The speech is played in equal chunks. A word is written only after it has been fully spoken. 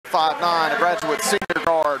5'9", a graduate senior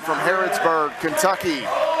guard from Harrodsburg, Kentucky.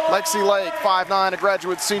 Lexi Lake, 5'9", a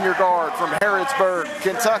graduate senior guard from Harrodsburg,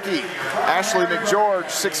 Kentucky. Ashley McGeorge,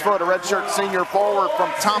 6 foot, a redshirt senior forward from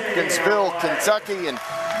Tompkinsville, Kentucky. And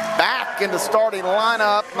back in the starting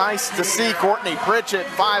lineup, nice to see Courtney Pritchett,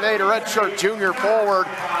 5'8", a redshirt junior forward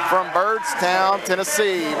from Byrdstown,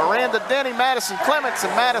 Tennessee. Miranda Denny, Madison Clements,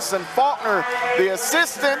 and Madison Faulkner, the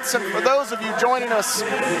assistants. And for those of you joining us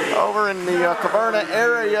over in the Caverna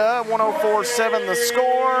area, 104.7 the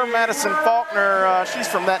score. Madison Faulkner, she's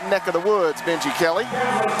from that neck of the woods, Benji Kelly.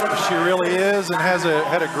 She really is, and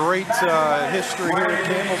had a great history here at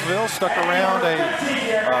Campbellsville. Stuck around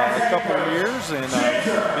a couple of years and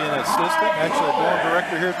being an assistant, actually a dorm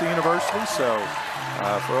director here at the university. So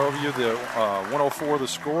for all of you, the 104 the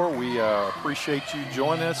score, we appreciate you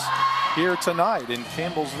joining us here tonight in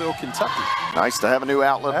Campbellsville, Kentucky. Nice to have a new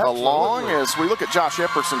outlet along as we look at Josh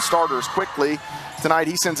Epperson starters quickly. Tonight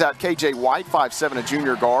he sends out KJ White, 5'7", a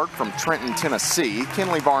junior guard from Trenton, Tennessee.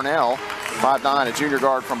 Kenley Barnell, 5'9", a junior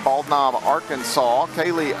guard from Bald Knob, Arkansas.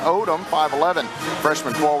 Kaylee Odom, 5'11",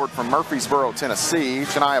 freshman forward from Murfreesboro, Tennessee.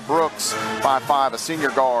 Shania Brooks, 5'5", a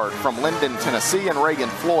senior guard from Linden, Tennessee. And Reagan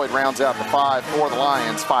Floyd rounds out the 5 for the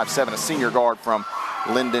Lions, 5'7", a senior guard from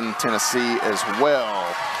Linden, Tennessee as well.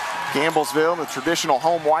 Campbellsville, the traditional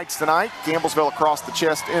home whites tonight. Campbellsville across the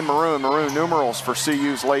chest in maroon. Maroon numerals for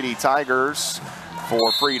CU's Lady Tigers.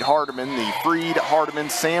 For Freed Hardeman, the Freed Hardeman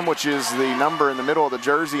sandwich is the number in the middle of the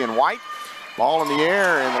jersey in white. Ball in the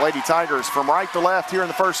air, and the Lady Tigers from right to left here in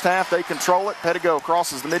the first half. They control it. Pettigo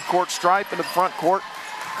crosses the midcourt stripe into the front court.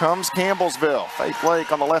 Comes Campbellsville. Faith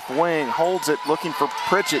Lake on the left wing, holds it, looking for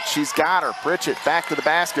Pritchett. She's got her. Pritchett back to the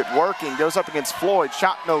basket, working, goes up against Floyd.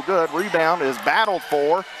 Shot no good. Rebound is battled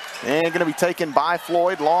for, and going to be taken by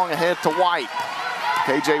Floyd. Long ahead to White.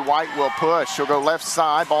 KJ White will push. She'll go left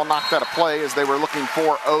side. Ball knocked out of play as they were looking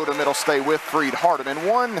for Odom. It'll stay with Freed Hardeman.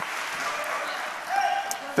 One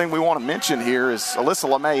thing we want to mention here is Alyssa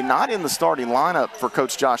LeMay not in the starting lineup for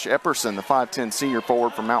Coach Josh Epperson, the 5'10" senior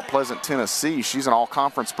forward from Mount Pleasant, Tennessee. She's an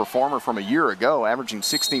all-conference performer from a year ago, averaging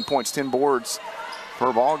 16 points, 10 boards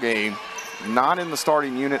per ball game. Not in the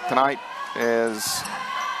starting unit tonight as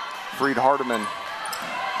Freed Hardeman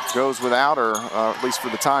goes without her, at least for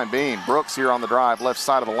the time being. Brooks here on the drive, left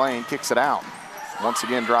side of the lane, kicks it out. Once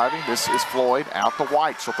again driving, this is Floyd, out to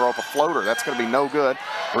White. She'll throw up a floater. That's going to be no good.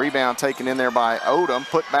 Rebound taken in there by Odom.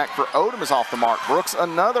 Put back for Odom is off the mark. Brooks,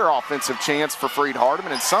 another offensive chance for Freed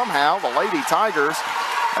Hardeman, and somehow the Lady Tigers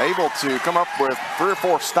able to come up with 3 or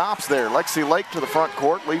 4 stops there. Lexi Lake to the front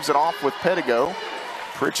court, leaves it off with Pettigo.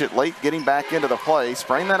 Pritchett late getting back into the play.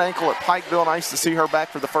 Sprained that ankle at Pikeville. Nice to see her back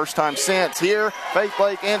for the first time since. Here, Faith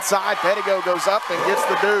Lake inside. Pettigo goes up and gets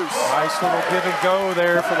the deuce. Nice little give and go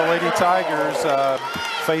there for the Lady Tigers.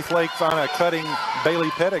 Faith Lake finally cutting Bailey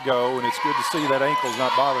Pettigo, and it's good to see that ankle's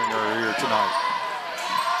not bothering her here tonight.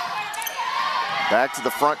 Back to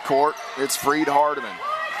the front court. It's Freed Hardeman.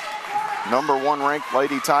 Number 1 ranked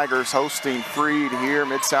Lady Tigers hosting Freed here,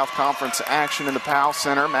 Mid-South Conference action in the Powell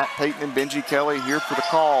Center. Matt Payton and Benji Kelly here for the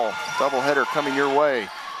call. Doubleheader coming your way.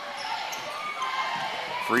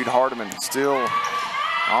 Freed Hardeman still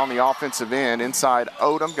on the offensive end. Inside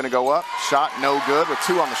Odom, going to go up. Shot no good with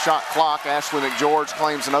 2 on the shot clock. Ashley McGeorge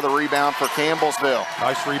claims another rebound for Campbellsville.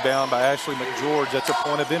 Nice rebound by Ashley McGeorge. That's a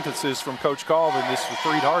point of emphasis from Coach Colvin. This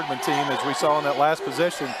Freed Hardeman team, as we saw in that last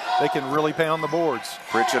possession, they can really pound the boards.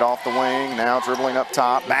 Pritchett off the wing, now dribbling up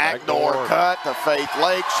top. Backdoor cut to Faith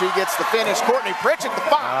Lake. She gets the finish. Courtney Pritchett, the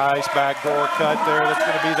 5. Nice backdoor cut there. That's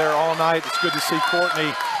going to be there all night. It's good to see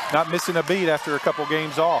Courtney not missing a beat after a couple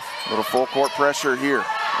games off. Little full court pressure here.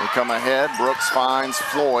 They come ahead. Brooks finds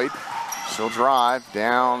Floyd. She'll drive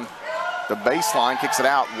down the baseline, kicks it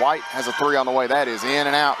out. White has a 3 on the way. That is in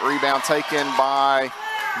and out. Rebound taken by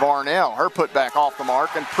Varnell. Her putback off the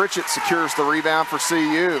mark, and Pritchett secures the rebound for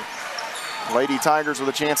CU. Lady Tigers with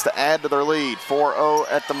a chance to add to their lead.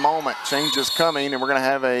 4-0 at the moment. Change is coming, and we're going to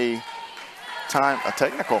have a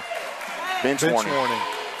technical bench warning.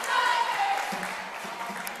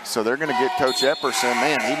 So they're going to get Coach Epperson.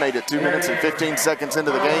 Man, he made it 2 minutes and 15 seconds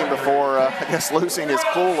into the game before, I guess, losing his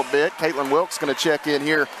cool a bit. Caitlin Wilkes going to check in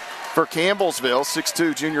here for Campbellsville,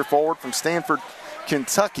 6'2", junior forward from Stanford,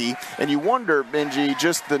 Kentucky. And you wonder, Benji,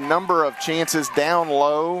 just the number of chances down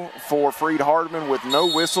low for Freed Hardeman with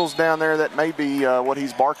no whistles down there. That may be what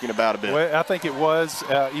he's barking about a bit. Well, I think it was.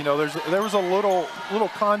 You know, there was a little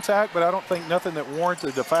contact, but I don't think nothing that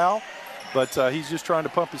warranted the foul. But he's just trying to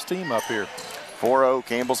pump his team up here. 4-0,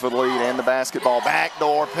 Campbellsville lead and the basketball.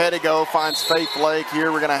 Backdoor, Pettigo finds Faith Lake.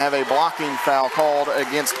 Here we're going to have a blocking foul called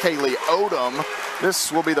against Kaylee Odom.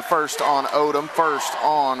 This will be the first on Odom, first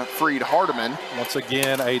on Freed Hardeman. Once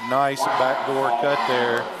again, a nice backdoor cut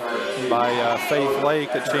there by Faith Lake.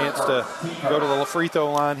 A chance to go to the free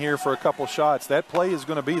throw line here for a couple shots. That play is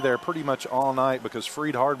going to be there pretty much all night because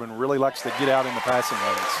Freed Hardeman really likes to get out in the passing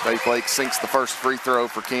lanes. Faith Lake sinks the first free throw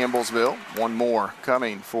for Campbellsville. One more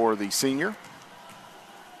coming for the senior.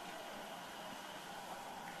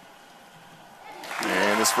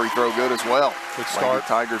 And this free throw good as well. Good start. Lady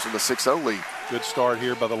Tigers with a 6-0 lead. Good start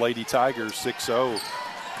here by the Lady Tigers, 6-0.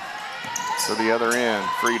 To the other end,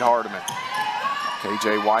 Freed Hardeman.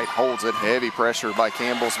 KJ White holds it. Heavy pressure by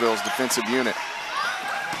Campbellsville's defensive unit.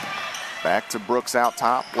 Back to Brooks out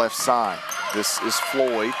top, left side. This is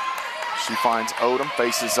Floyd. She finds Odom,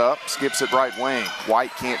 faces up, skips it right wing.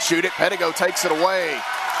 White can't shoot it. Pettigo takes it away.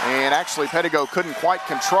 And actually, Pettigo couldn't quite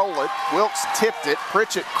control it. Wilkes tipped it.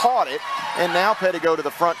 Pritchett caught it. And now Pettigo to the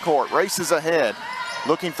front court. Races ahead.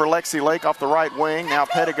 Looking for Lexi Lake off the right wing. Now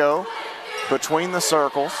Pettigo between the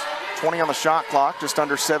circles. 20 on the shot clock. Just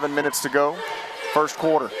under 7 minutes to go. First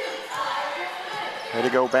quarter.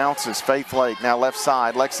 Pettigo bounces. Faith Lake now left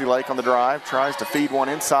side. Lexi Lake on the drive. Tries to feed one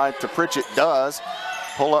inside to Pritchett. Does.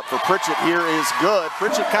 Pull up for Pritchett here is good.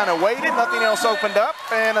 Pritchett kind of waited. Nothing else opened up.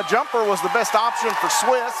 And a jumper was the best option for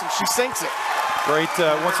Swiss. And she sinks it. Great,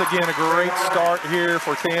 once again, a great start here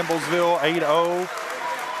for Campbellsville, 8-0.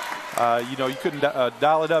 You know, you couldn't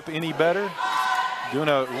dial it up any better. Doing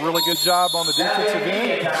a really good job on the defensive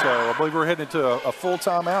end. So I believe we're heading to a full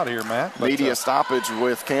timeout here, Matt. But, media stoppage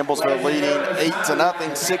with Campbellsville leading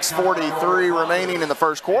 8-0, 6:43 remaining in the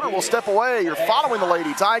first quarter. We'll step away. You're following the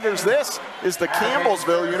Lady Tigers. This is the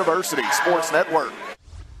Campbellsville University Sports Network.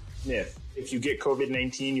 Myth. If you get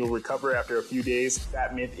COVID-19, you'll recover after a few days.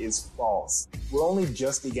 That myth is false. We're only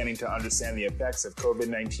just beginning to understand the effects of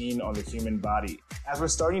COVID-19 on the human body, as we're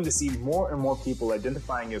starting to see more and more people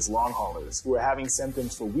identifying as long haulers who are having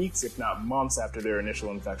symptoms for weeks, if not months, after their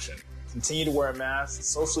initial infection. Continue to wear a mask,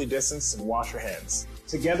 socially distance, and wash your hands.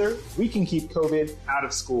 Together, we can keep COVID out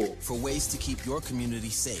of school. For ways to keep your community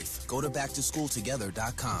safe, go to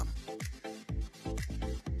backtoschooltogether.com.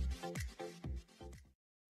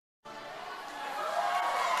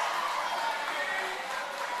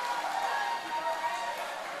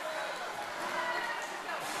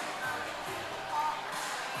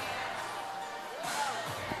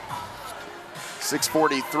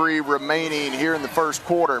 .643 remaining here in the first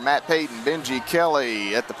quarter. Matt Payton, Benji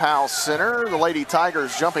Kelly at the Powell Center. The Lady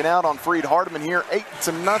Tigers jumping out on Freed Hardeman here,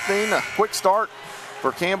 8-0. A quick start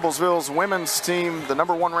for Campbellsville's women's team, the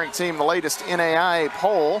 #1 ranked team, the latest NAIA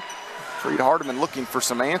poll. Freed Hardeman looking for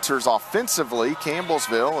some answers offensively.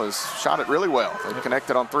 Campbellsville has shot it really well. They've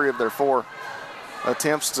connected on 3 of their 4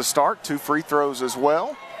 attempts to start, 2 free throws as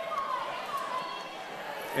well.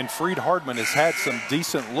 And Freed Hardeman has had some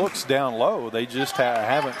decent looks down low. They just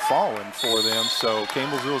haven't fallen for them. So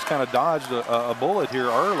Campbellsville's kind of dodged a bullet here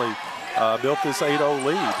early, built this 8-0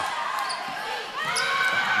 lead.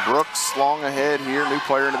 Brooks long ahead here. New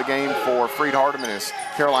player into the game for Freed Hardeman is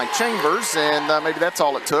Caroline Chambers. And maybe that's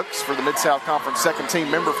all it took for the Mid-South Conference second team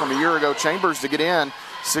member from a year ago, Chambers, to get in.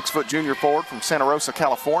 6-foot junior forward from Santa Rosa,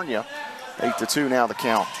 California. 8-2 now the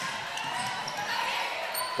count.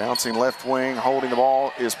 Bouncing left wing, holding the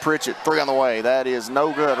ball is Pritchett. 3 on the way. That is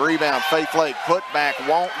no good. Rebound, Faith Lake. Putback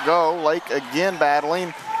won't go. Lake again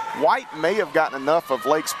battling. White may have gotten enough of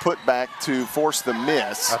Lake's putback to force the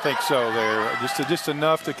miss. I think so there. Just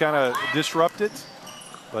enough to kind of disrupt it.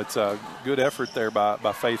 But good effort there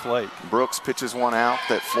by Faith Lake. Brooks pitches one out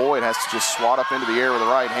that Floyd has to just swat up into the air with the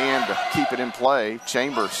right hand to keep it in play.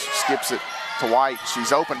 Chambers skips it to White.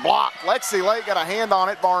 She's open. Blocked. Lexi Lake got a hand on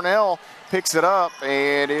it. Barnell picks it up,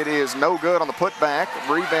 and it is no good on the putback.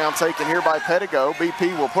 Rebound taken here by Pettigo.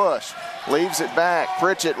 BP will push. Leaves it back.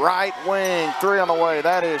 Pritchett, right wing. 3 on the way.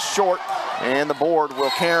 That is short, and the board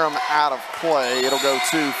will carry him out of play. It'll go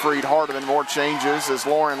to Freed Hardeman. More changes as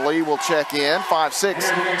Lauren Lee will check in. 5'6",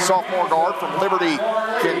 sophomore guard from Liberty,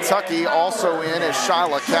 Kentucky. Also in is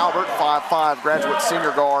Shyla Calvert, 5'5", graduate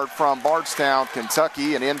senior guard from Bardstown,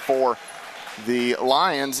 Kentucky. And in for the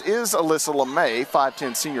Lions is Alyssa LeMay,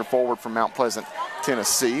 5'10", senior forward from Mount Pleasant,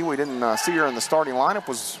 Tennessee. We didn't see her in the starting lineup.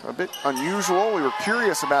 Was a bit unusual. We were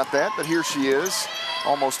curious about that, but here she is,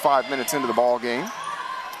 almost 5 minutes into the ball game.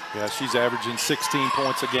 Yeah, she's averaging 16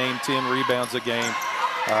 points a game, 10 rebounds a game.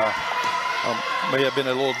 May have been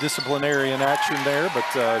a little disciplinarian action there, but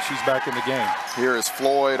she's back in the game. Here is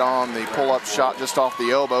Floyd on the pull-up shot just off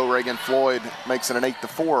the elbow. Reagan Floyd makes it an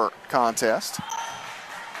 8-4 contest.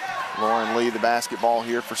 Lauren Lee, the basketball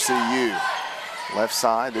here for CU. Left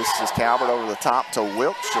side, this is Calvert over the top to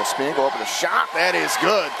Wilkes. She'll spin, go up with a shot. That is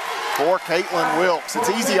good for Caitlin Wilkes. It's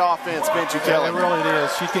easy offense, Benji Kelly. Yeah, it really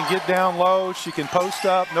is. She can get down low. She can post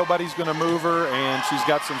up. Nobody's going to move her, and she's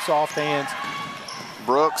got some soft hands.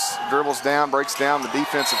 Brooks dribbles down, breaks down the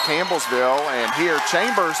defense of Campbellsville, and here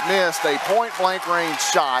Chambers missed a point-blank range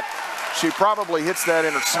shot. She probably hits that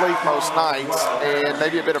in her sleep most nights, and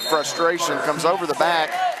maybe a bit of frustration comes over the back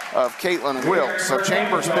of Caitlin Wilkes. So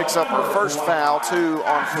Chambers picks up her first foul, 2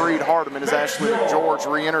 on Freed Hardeman as Ashley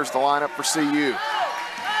McGeorge re-enters the lineup for CU.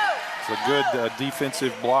 It's a good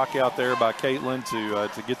defensive block out there by Caitlin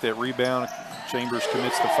to get that rebound. Chambers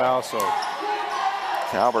commits the foul, so.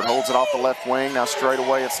 Calvert holds it off the left wing. Now straight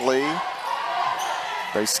away it's Lee.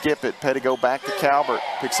 They skip it. Pettigo back to Calvert.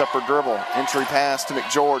 Picks up her dribble. Entry pass to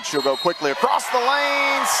McGeorge. She'll go quickly across the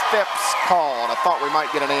lane. Steps called. I thought we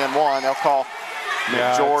might get an and one. They'll call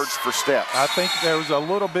McGeorge for steps. I think there was a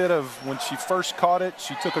little bit of, when she first caught it,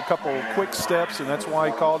 she took a couple quick steps, and that's why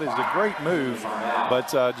he called it. It's a great move,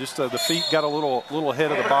 but just the feet got a little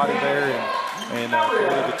ahead of the body there and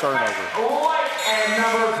committed the turnover.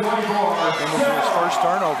 Campbellsville's first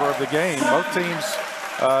turnover of the game. Both teams,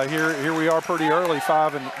 here we are pretty early,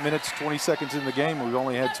 5 minutes, 20 seconds in the game. We've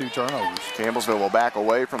only had 2 turnovers. Campbellsville will back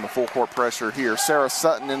away from the full court pressure here. Sarah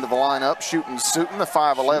Sutton into the lineup, shooting Sutton, the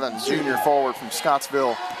 5'11" junior forward from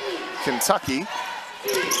Scottsville, Kentucky.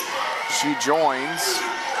 She joins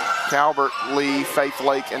Calvert, Lee, Faith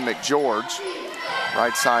Lake, and McGeorge.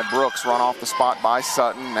 Right side Brooks run off the spot by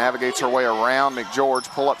Sutton, navigates her way around McGeorge,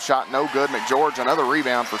 pull-up shot no good. McGeorge another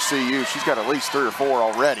rebound for CU. She's got at least 3 or 4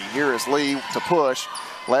 already. Here is Lee to push,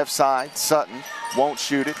 left side, Sutton won't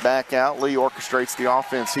shoot it, back out. Lee orchestrates the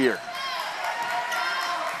offense here.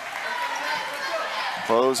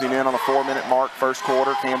 Closing in on the 4-minute mark, first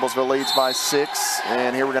quarter. Campbellsville leads by 6,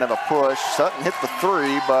 and here we're gonna have a push. Sutton hit the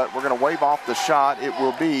 3, but we're gonna wave off the shot. It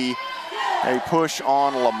will be a push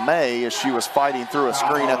on LeMay as she was fighting through a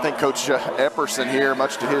screen. I think Coach Epperson here,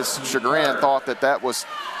 much to his chagrin, thought that was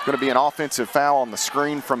going to be an offensive foul on the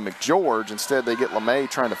screen from McGeorge. Instead, they get LeMay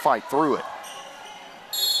trying to fight through it.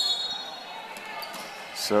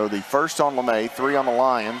 So the first on LeMay, 3 on the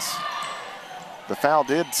Lions. The foul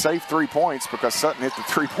did save 3 points because Sutton hit the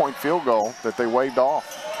 3-point field goal that they waved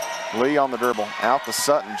off. Lee on the dribble, out to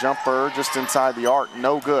Sutton, jumper just inside the arc,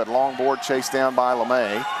 no good. Long board chased down by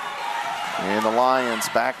LeMay. And the Lions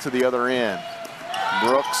back to the other end.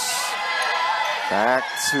 Brooks back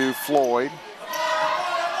to Floyd.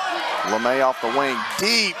 LeMay off the wing.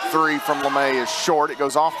 Deep 3 from LeMay is short. It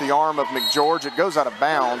goes off the arm of McGeorge. It goes out of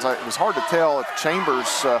bounds. It was hard to tell if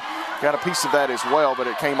Chambers got a piece of that as well, but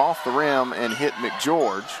it came off the rim and hit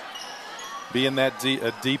McGeorge. Being that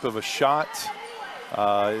deep of a shot,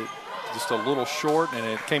 just a little short, and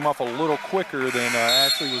it came off a little quicker than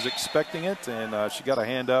Ashley was expecting it, and she got a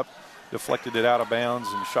hand up. Deflected it out of bounds,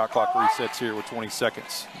 and the shot clock resets here with 20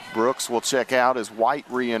 seconds. Brooks will check out as White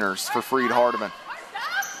re-enters for Freed Hardeman.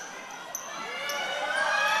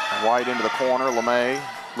 White into the corner. LeMay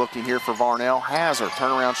looking here for Varnell. Has her.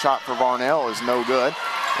 Turnaround shot for Varnell is no good.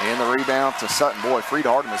 And the rebound to Sutton. Boy, Freed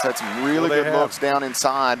Hardeman's had some really good looks down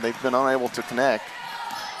inside. They've been unable to connect.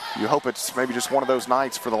 You hope it's maybe just one of those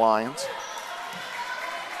nights for the Lions.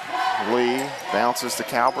 Lee bounces to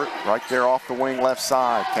Calvert right there off the wing left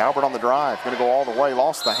side. Calvert on the drive, going to go all the way,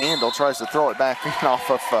 lost the handle, tries to throw it back in off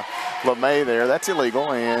of LeMay there. That's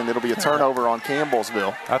illegal, and it'll be a turnover on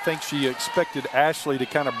Campbellsville. I think she expected Ashley to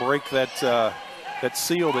kind of break that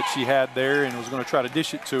seal that she had there and was going to try to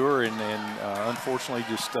dish it to her, and unfortunately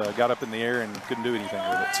just got up in the air and couldn't do anything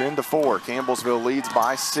with it. 10-4, Campbellsville leads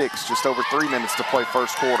by 6, just over 3 minutes to play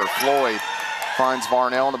first quarter. Floyd finds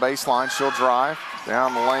Varnell on the baseline, she'll drive.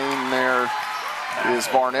 Down the lane there is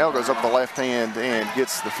Varnell, goes up the left hand and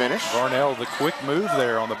gets the finish. Varnell, the quick move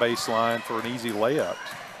there on the baseline for an easy layup.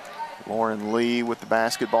 Lauren Lee with the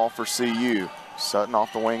basketball for CU. Sutton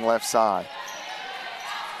off the wing left side.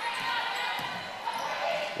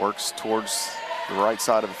 Works towards the right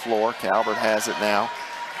side of the floor. Calvert has it now.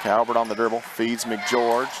 Calvert on the dribble, feeds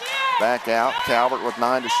McGeorge. Back out, Calvert with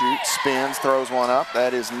 9 to shoot, spins, throws one up.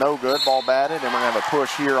 That is no good, ball batted, and we're gonna have a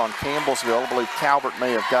push here on Campbellsville. I believe Calvert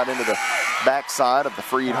may have got into the backside of the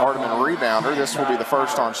Freed Hardeman rebounder. This will be the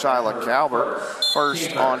first on Shyla Calvert.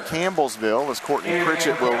 First on Campbellsville as Courtney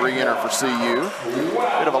Pritchett will re-enter for CU.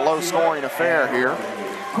 Bit of a low scoring affair here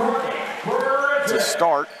to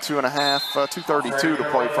start. 2:32 to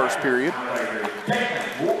play first period.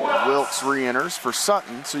 Wilkes re-enters for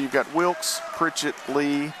Sutton. So you've got Wilkes, Pritchett,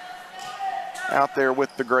 Lee out there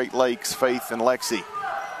with the Great Lakes, Faith and Lexi.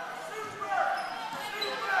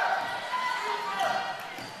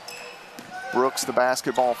 Brooks the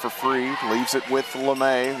basketball for Freed, leaves it with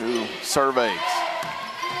LeMay, who surveys.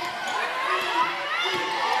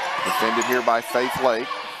 Defended here by Faith Lake.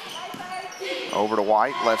 Over to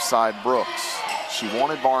White, left side Brooks. She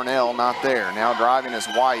wanted Varnell, not there. Now driving is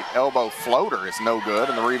White, elbow floater is no good,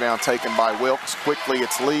 and the rebound taken by Wilkes. Quickly,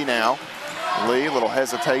 it's Lee now. Lee, a little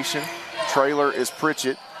hesitation. Trailer is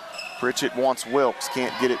Pritchett. Pritchett wants Wilkes,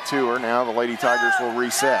 can't get it to her. Now the Lady Tigers will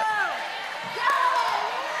reset.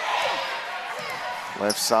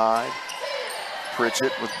 Left side,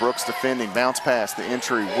 Pritchett with Brooks defending. Bounce pass, the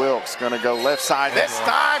entry. Wilkes going to go left side. This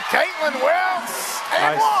time, Caitlin Wilkes,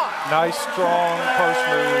 and one. Nice, strong post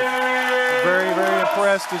move. Very, very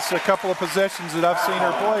impressed. It's a couple of possessions that I've seen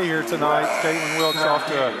her play here tonight. Caitlin Wilkes off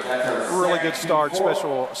to a really good start.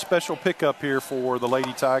 Special pickup here for the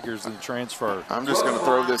Lady Tigers in the transfer. I'm just going to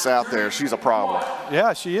throw this out there. She's a problem.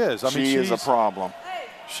 Yeah, she is. She is a problem.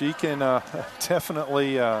 She can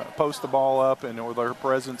definitely post the ball up, and with her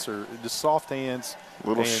presence or just soft hands.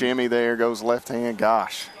 Little shimmy there, goes left hand.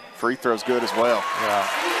 Gosh, free throw's good as well. Yeah,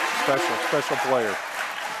 special player.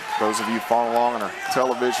 Those of you following along on our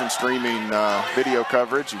television streaming video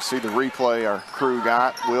coverage, you see the replay our crew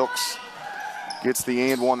got. Wilkes gets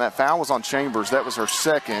the and one. That foul was on Chambers. That was her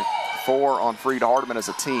second. 4 on Freed Hardeman as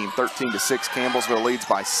a team. 13-6. Campbellsville leads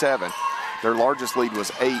by 7. Their largest lead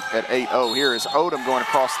was 8 at 8-0. Here is Odom going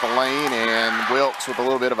across the lane, and Wilkes with a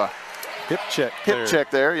little bit of a hip check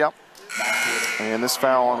there. Yep. And this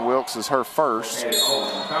foul on Wilkes is her first.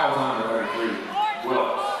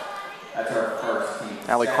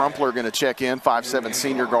 Allie Crumpler going to check in, 5'7"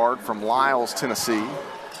 senior guard from Lyles, Tennessee.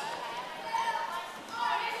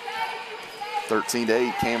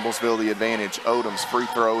 13-8, Campbellsville the advantage. Odom's free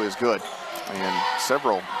throw is good. And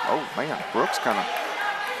several, oh man, Brooks kind of,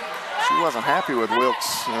 she wasn't happy with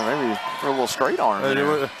Wilkes. Maybe a little straight arm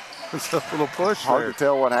there. It's a little push. Hard to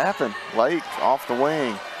tell what happened. Lake off the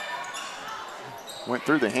wing. Went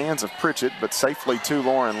through the hands of Pritchett, but safely to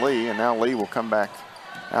Lauren Lee, and now Lee will come back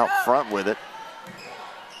out front with it.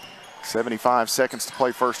 75 seconds to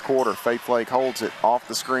play first quarter. Faith Lake holds it off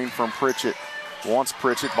the screen from Pritchett. Wants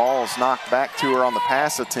Pritchett. Ball is knocked back to her on the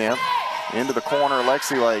pass attempt. Into the corner,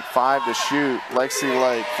 Lexi Lake, 5 to shoot. Lexi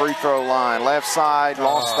Lake, free throw line, left side,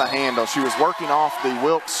 lost the handle. She was working off the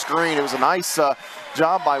Wilkes screen. It was a nice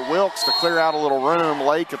job by Wilkes to clear out a little room.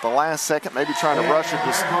 Lake at the last second, maybe trying to rush it,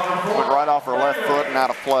 just went right off her left foot and out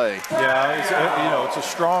of play. Yeah, it's a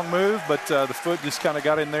strong move, but the foot just kind of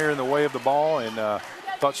got in there in the way of the ball, and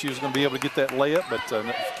thought she was going to be able to get that layup, but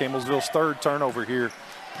Campbellsville's third turnover here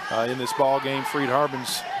in this ball game. Freed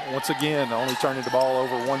Hardeman's once again only turning the ball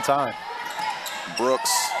over one time.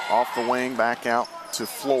 Brooks off the wing, back out to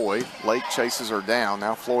Floyd. Lake chases her down.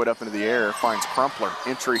 Now Floyd up into the air, finds Crumpler.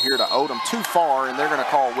 Entry here to Odom, too far, and they're going to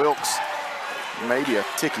call Wilkes. Maybe a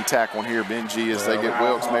ticky-tack one here, Benji, as they get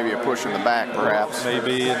Wilkes, maybe a push in the back, perhaps.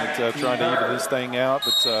 Maybe, and trying to even this thing out,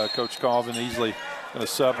 but Coach Colvin easily going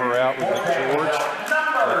to sub her out with McGeorge.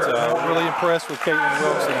 But really impressed with Caitlin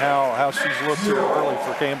Wilkes and how she's looked here early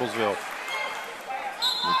for Campbellsville.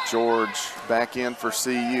 George back in for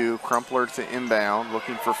CU. Crumpler to inbound,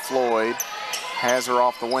 looking for Floyd. Has her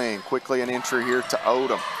off the wing. Quickly an entry here to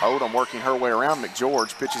Odom. Odom working her way around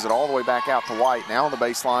McGeorge. Pitches it all the way back out to White. Now on the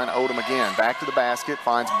baseline, Odom again. Back to the basket.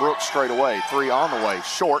 Finds Brooks straight away. 3 on the way.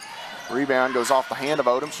 Short. Rebound goes off the hand of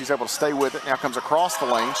Odom. She's able to stay with it. Now comes across the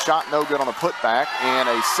lane. Shot no good on the putback. And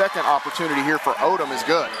a second opportunity here for Odom is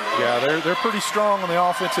good. Yeah, they're pretty strong on the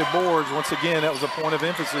offensive boards. Once again, that was a point of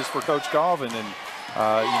emphasis for Coach Colvin. And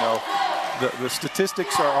the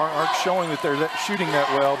statistics aren't showing that they're shooting that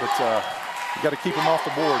well, but you got to keep them off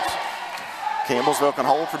the boards. Campbellsville can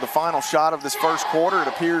hold for the final shot of this first quarter. It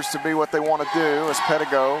appears to be what they want to do as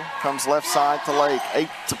Pettigo comes left side to Lake. 8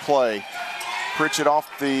 to play. Pritchett off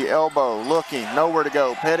the elbow, looking, nowhere to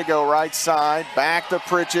go. Pettigo right side, back to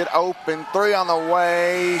Pritchett, open, 3 on the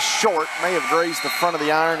way, short. May have grazed the front of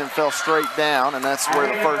the iron and fell straight down, and that's where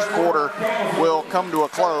the first quarter will come to a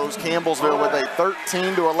close. Campbellsville with a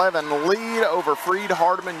 13-11 lead over Freed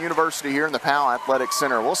Hardeman University here in the Powell Athletic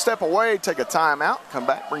Center. We'll step away, take a timeout, come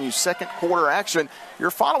back, bring you second quarter action. You're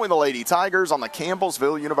following the Lady Tigers on the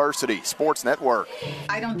Campbellsville University Sports Network.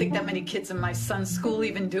 I don't think that many kids in my son's school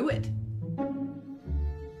even do it.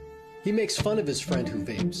 He makes fun of his friend who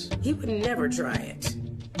vapes. He would never try it.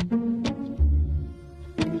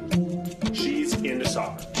 She's into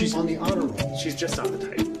soccer. She's on the honor roll. She's just not the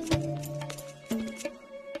type.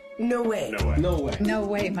 No way. No way. No way. No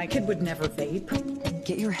way, my kid would never vape.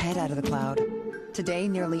 Get your head out of the cloud. Today,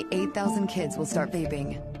 nearly 8,000 kids will start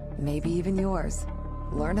vaping. Maybe even yours.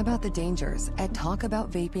 Learn about the dangers at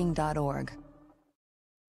talkaboutvaping.org.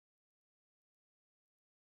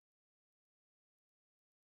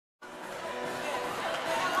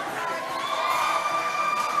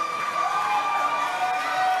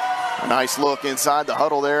 Nice look inside the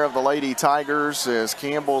huddle there of the Lady Tigers as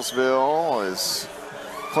Campbellsville is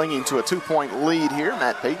clinging to a 2-point lead here.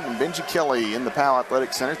 Matt Payton and Benji Kelly in the Powell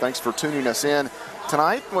Athletic Center. Thanks for tuning us in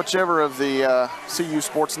tonight. Whichever of the CU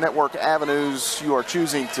Sports Network avenues you are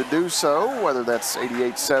choosing to do so, whether that's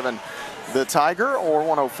 88.7 The Tiger or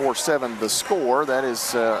 104.7 The Score. That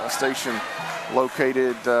is a station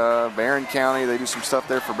located Barron County. They do some stuff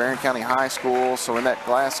there for Barron County High School. So in that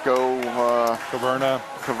Glasgow,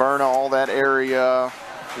 Caverna, all that area,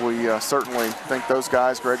 we certainly thank those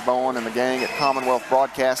guys, Greg Bowen and the gang at Commonwealth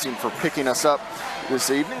Broadcasting, for picking us up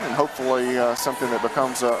this evening, and hopefully something that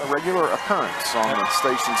becomes a regular occurrence on the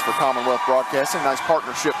stations for Commonwealth Broadcasting. Nice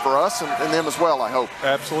partnership for us and them as well, I hope.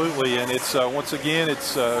 Absolutely, and it's once again,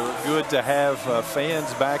 it's good to have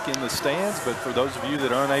fans back in the stands, but for those of you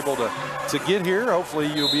that are unable to get here, hopefully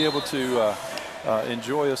you'll be able to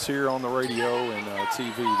enjoy us here on the radio and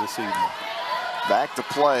TV this evening. Back to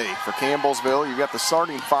play for Campbellsville. You've got the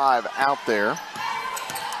starting 5 out there.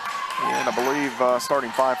 And I believe starting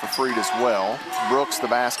 5 for Freed as well. Brooks, the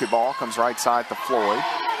basketball, comes right side to Floyd.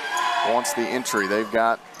 Wants the entry. They've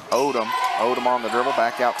got Odom. Odom on the dribble,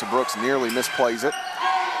 back out to Brooks, nearly misplays it.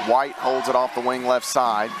 White holds it off the wing left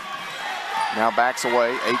side. Now backs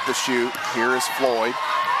away, 8 to shoot. Here is Floyd.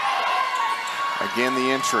 Again, the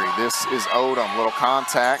entry. This is Odom. Little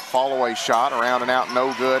contact, fall-away shot, around and out,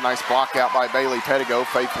 no good. Nice block out by Bailey Pettigo.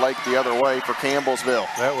 Faith Lake the other way for Campbellsville.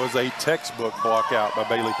 That was a textbook block out by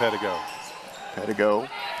Bailey Pettigo. Pettigo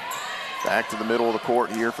back to the middle of the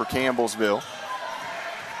court here for Campbellsville.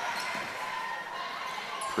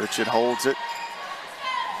 Pritchett holds it.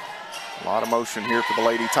 A lot of motion here for the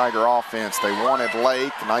Lady Tiger offense. They wanted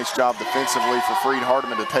Lake. Nice job defensively for Freed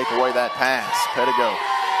Hardeman to take away that pass. Pettigo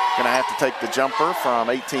going to have to take the jumper from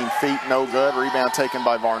 18 feet, no good. Rebound taken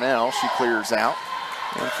by Varnell. She clears out.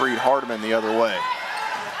 And Freed Hardeman the other way.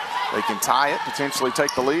 They can tie it, potentially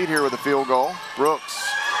take the lead here with a field goal. Brooks,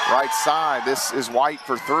 right side. This is White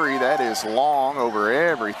for 3. That is long over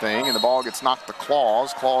everything, and the ball gets knocked to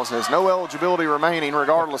Claus. Claus has no eligibility remaining,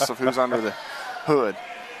 regardless of who's under the hood.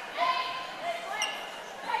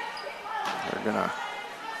 They're going to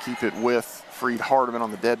keep it with Freed Hardeman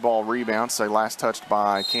on the dead ball rebound. Say last touched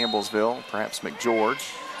by Campbellsville, perhaps McGeorge.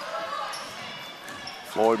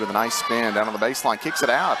 Floyd with a nice spin down on the baseline, kicks it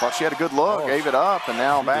out. Thought she had a good look, gave it up, and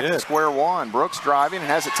now back to square one. Brooks driving and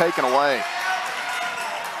has it taken away.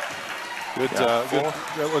 Good.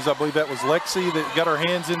 That was, I believe that was Lexi that got her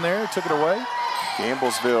hands in there, took it away.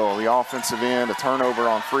 Campbellsville, the offensive end, a turnover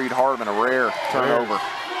on Freed Hardeman, a rare turnover.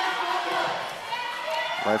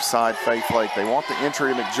 Left side, Faith Lake. They want the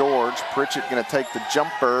entry to McGeorge. Pritchett going to take the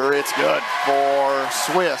jumper. It's good for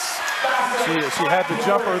Swiss. She had the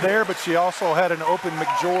jumper there, but she also had an open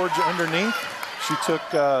McGeorge underneath. She took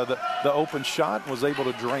the open shot and was able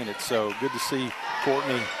to drain it. So good to see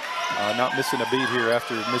Courtney not missing a beat here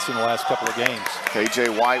after missing the last couple of games.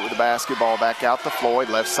 KJ White with the basketball back out to Floyd.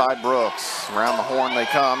 Left side, Brooks. Around the horn they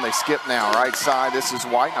come. They skip now. Right side, this is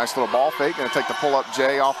White. Nice little ball fake. Going to take the pull-up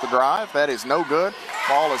J off the drive. That is no good.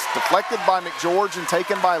 Ball is deflected by McGeorge and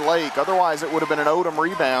taken by Lake. Otherwise, it would have been an Odom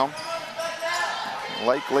rebound.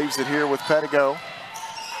 Lake leaves it here with Pettigo.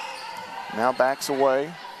 Now backs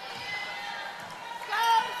away.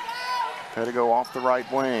 Pettigo off the right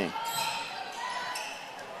wing.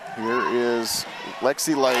 Here is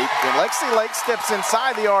Lexi Lake. And Lexi Lake steps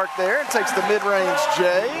inside the arc there and takes the mid-range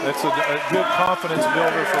J. That's a good confidence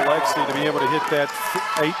builder for Lexi to be able to hit that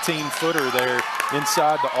 18-footer there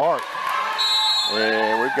inside the arc.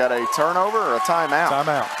 Yeah, we've got a turnover or a timeout?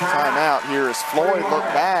 Timeout. Timeout. Here as Floyd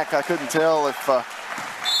looked back. I couldn't tell if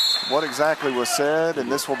what exactly was said,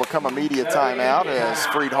 and this will become a media timeout as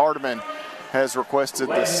Freed Hardeman has requested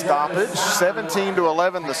the stoppage.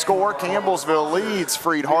 17-11 the score. Campbellsville leads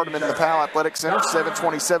Freed Hardeman in the Powell Athletic Center.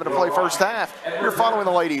 7:27 to play first half. You're following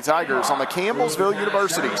the Lady Tigers on the Campbellsville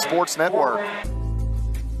University Sports Network.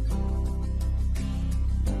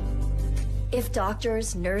 If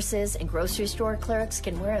doctors, nurses, and grocery store clerks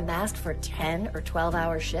can wear a mask for 10 or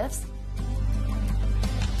 12-hour shifts,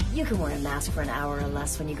 you can wear a mask for an hour or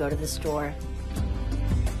less when you go to the store.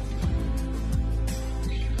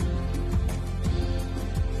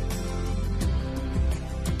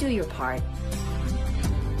 Do your part.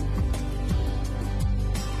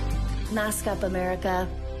 Mask up, America.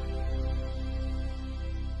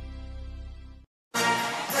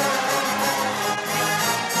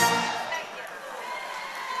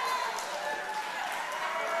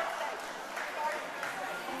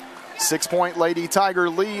 6-point Lady Tiger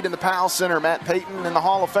lead in the Powell Center. Matt Payton and the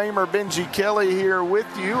Hall of Famer Benji Kelly here with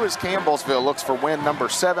you as Campbellsville looks for win number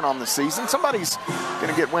 7 on the season. Somebody's going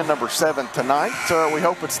to get win number 7 tonight. We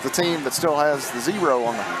hope it's the team that still has the 0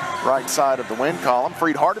 on the right side of the win column.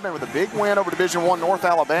 Freed Hardeman with a big win over Division I North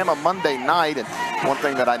Alabama Monday night. And one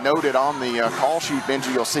thing that I noted on the call sheet,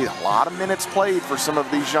 Benji, you'll see a lot of minutes played for some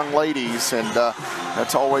of these young ladies. And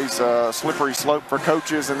that's always a slippery slope for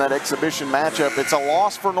coaches in that exhibition matchup. It's a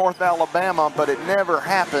loss for North Alabama, but it never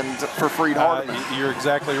happened for Freed Hardeman. You're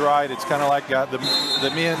exactly right. It's kind of like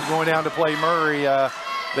the men going down to play Murray.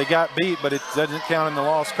 They got beat, but it doesn't count in the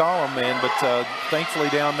loss column, man. But thankfully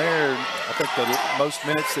down there, I think the most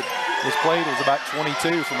minutes that was played was about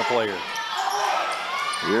 22 from a player.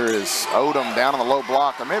 Here is Odom down on the low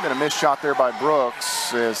block. There may have been a missed shot there by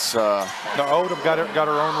Brooks. No, Odom got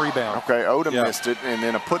her own rebound. Okay, Odom missed it, and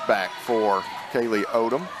then a putback for Kaylee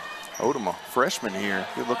Odom. Odom, a freshman here,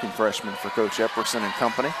 good-looking freshman for Coach Epperson and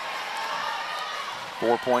company.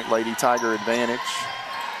 4-point Lady Tiger advantage.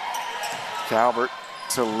 Calvert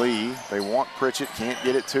to Lee. They want Pritchett, can't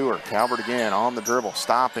get it to her. Calvert again on the dribble,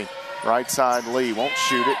 stopping. Right side, Lee won't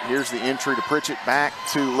shoot it. Here's the entry to Pritchett, back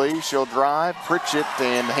to Lee. She'll drive. Pritchett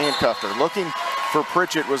and handcuffed her. Looking for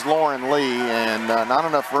Pritchett was Lauren Lee, and not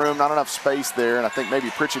enough room, not enough space there. And I think maybe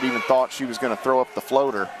Pritchett even thought she was going to throw up the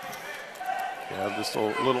floater. Yeah, just a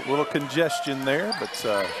little congestion there, but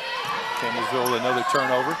Campbellsville another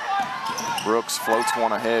turnover. Brooks floats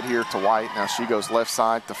one ahead here to White. Now she goes left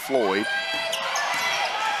side to Floyd.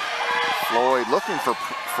 Floyd looking for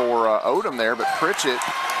Odom there, but Pritchett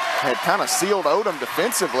had kind of sealed Odom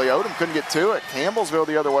defensively. Odom couldn't get to it. Campbellsville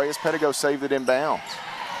the other way as Pettigo saved it inbounds.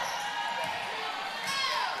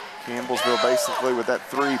 Campbellsville basically with that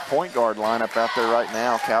 3-point guard lineup out there right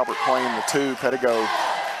now. Calvert playing the 2, Pettigo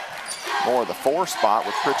more of the 4 spot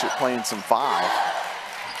with Pritchett playing some 5.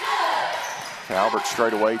 Calvert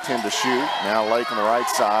straight away, 10 to shoot. Now Lake on the right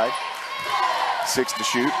side, 6 to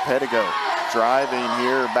shoot. Pettigo driving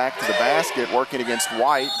here back to the basket, working against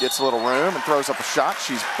White, gets a little room and throws up a shot.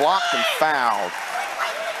 She's blocked and fouled.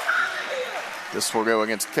 This will go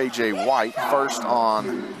against KJ White. First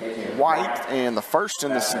on White, and the first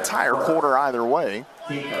in this entire quarter either way.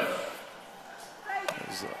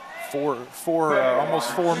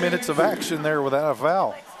 Almost 4 minutes of action there without a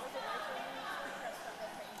foul.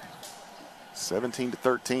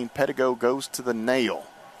 17-13, Pettigo goes to the nail.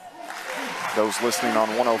 Those listening on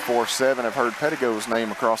 104.7 have heard Pettigo's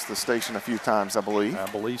name across the station a few times, I believe. I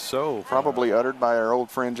believe so. Probably uttered by our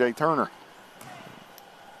old friend Jay Turner.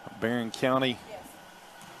 Barron County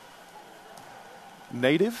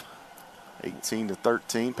native.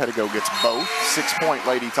 18-13, Pettigo gets both. 6-point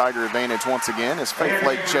Lady Tiger advantage once again as Faith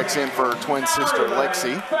Lake checks in for her twin sister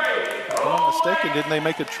Lexi. If I'm not mistaken, didn't they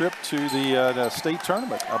make a trip to the state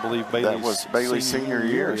tournament? I believe Bailey's that was Bailey's senior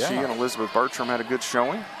year. Yeah. She and Elizabeth Bertram had a good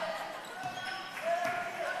showing.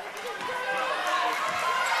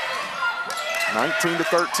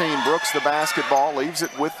 (19-13), Brooks the basketball, leaves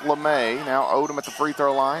it with LeMay. Now Odom at the free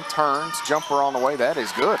throw line, turns, jumper on the way. That is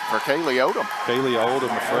good for Kaylee Odom. Kaylee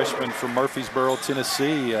Odom, a freshman from Murfreesboro,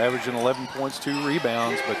 Tennessee, averaging 11 points, 2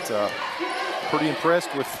 rebounds, but pretty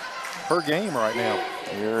impressed with her game right now.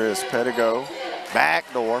 Here is Pettigo,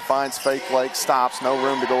 backdoor, finds Faith Lake, stops, no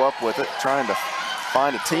room to go up with it, trying to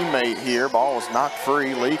find a teammate here. Ball is knocked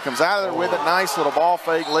free. Lee comes out of there with it. Nice little ball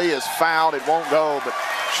fake. Lee is fouled. It won't go, but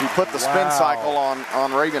she put the spin cycle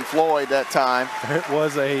on Reagan Floyd that time. It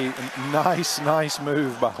was a nice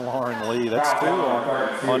move by Lauren Lee. That's 2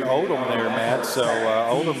 on Odom there, Matt. So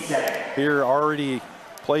Odom here already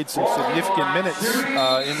played some significant minutes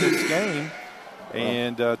in this game.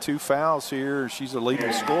 And 2 fouls here. She's a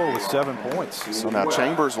leading scorer with 7 points. So now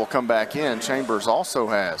Chambers will come back in. Chambers also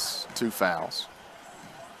has 2 fouls.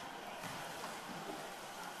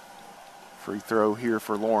 Free throw here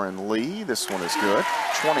for Lauren Lee. This one is good.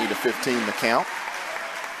 20-15 the count.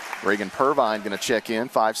 Reagan Purvine going to check in,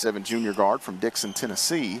 5'7" junior guard from Dixon,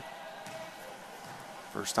 Tennessee.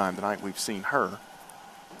 First time tonight we've seen her.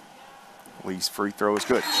 Lee's free throw is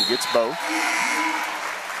good. She gets both.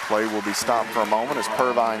 Play will be stopped for a moment as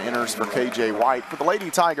Purvine enters for KJ White. For the Lady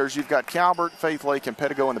Tigers, you've got Calvert, Faith Lake, and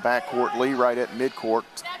Pettigo in the backcourt. Lee right at midcourt.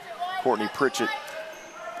 Courtney Pritchett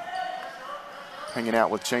hanging out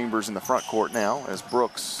with Chambers in the front court now as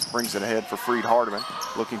Brooks brings it ahead for Freed Hardeman.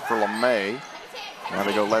 Looking for LeMay. Now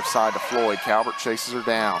they go left side to Floyd. Calvert chases her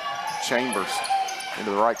down. Chambers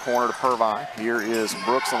into the right corner to Purvine. Here is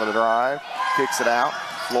Brooks on the drive. Kicks it out.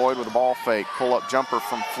 Floyd with a ball fake. Pull-up jumper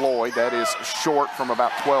from Floyd. That is short from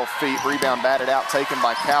about 12 feet. Rebound batted out, taken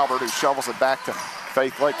by Calvert, who shovels it back to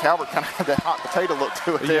Faith Lake. Calvert kind of had that hot potato look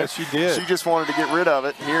to it there. Yes, she did. She just wanted to get rid of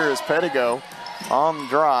it. Here is Pettigo on the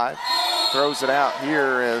drive. Throws it out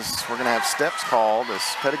here as we're going to have steps called as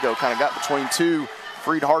Pettigo kind of got between two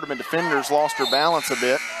Freed Hardeman defenders, lost her balance a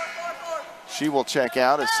bit. She will check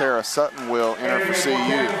out as Sarah Sutton will enter for CU.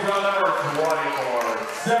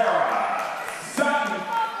 Sarah Sutton.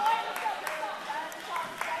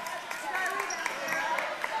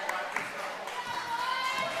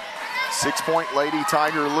 6-point Lady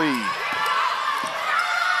Tiger lead.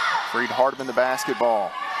 Freed Hardeman the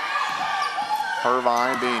basketball.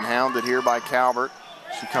 Irvine being hounded here by Calvert.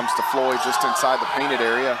 She comes to Floyd just inside the painted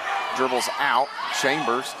area. Dribbles out.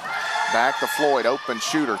 Chambers back to Floyd. Open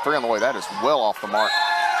shooter. Three on the way. That is well off the mark.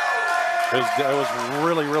 It was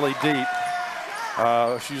really, really deep.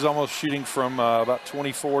 She's almost shooting from about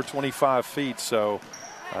 24, 25 feet. So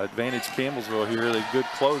advantage Campbellsville here. A good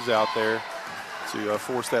closeout there to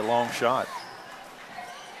force that long shot.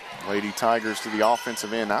 Lady Tigers to the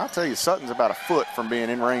offensive end. Now, I'll tell you, Sutton's about a foot from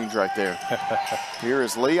being in range right there. Here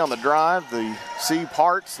is Lee on the drive. The C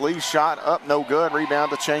parts. Lee's shot up, no good.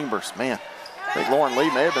 Rebound to Chambers. Man, I think Lauren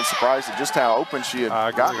Lee may have been surprised at just how open she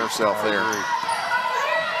had gotten herself there.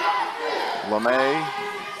 LeMay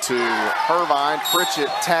to Irvine. Pritchett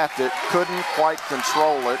tapped it. Couldn't quite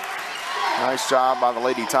control it. Nice job by the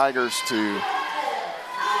Lady Tigers to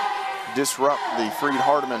disrupt the Freed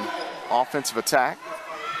Hardeman offensive attack.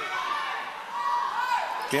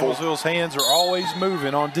 Campbellsville's hands are always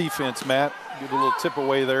moving on defense, Matt. Get a little tip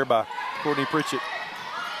away there by Courtney Pritchett.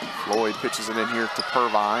 Floyd pitches it in here to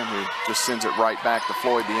Irvine, who just sends it right back to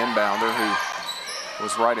Floyd, the inbounder, who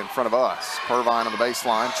was right in front of us. Irvine on the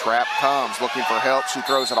baseline. Trap comes, looking for help. She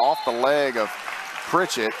throws it off the leg of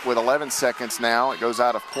Pritchett with 11 seconds now. It goes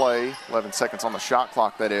out of play. 11 seconds on the shot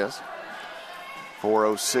clock, that is.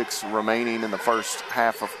 4:06 remaining in the first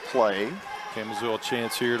half of play. Campbellsville a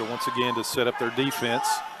chance here to once again to set up their defense.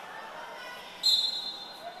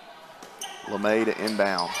 LeMay to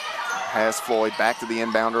inbound. Has Floyd back to the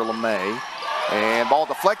inbounder, LeMay. And ball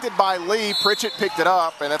deflected by Lee. Pritchett picked it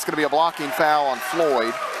up, and that's going to be a blocking foul on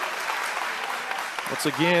Floyd. Once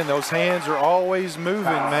again, those hands are always moving,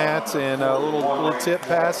 Matt, and a little tip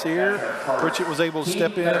pass here. Pritchett was able to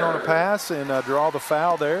step in on a pass and draw the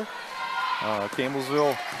foul there.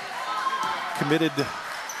 Campbellsville committed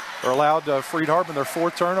or allowed Freed Hardeman their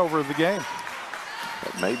fourth turnover of the game.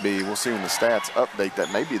 That may be, we'll see when the stats update,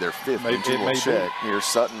 that may be their fifth. Maybe, it may check. Here's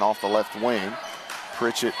Sutton off the left wing.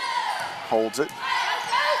 Pritchett holds it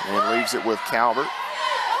and leaves it with Calvert.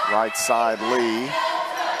 Right side Lee.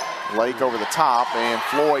 Lake over the top, and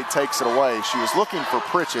Floyd takes it away. She was looking for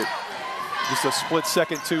Pritchett. Just a split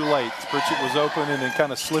second too late. Pritchett was open and then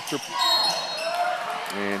kind of slipped her.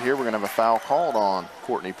 And here we're going to have a foul called on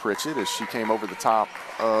Courtney Pritchett as she came over the top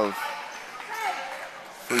of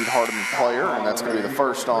Freed Hardeman player, and that's going to be the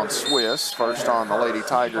first on Swiss, first on the Lady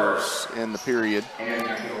Tigers in the period.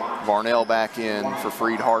 Varnell back in for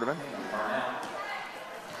Freed Hardeman.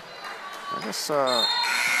 I guess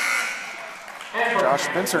Josh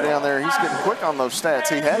Spencer down there, he's getting quick on those stats.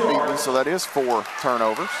 He had beaten, so that is 4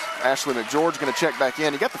 turnovers. Ashley McGeorge going to check back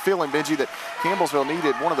in. You got the feeling, Benji, that Campbellsville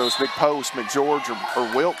needed one of those big posts, McGeorge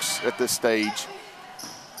or Wilkes at this stage.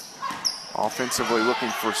 Offensively looking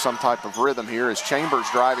for some type of rhythm here as Chambers'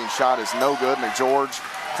 driving shot is no good. McGeorge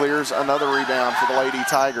clears another rebound for the Lady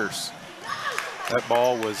Tigers. That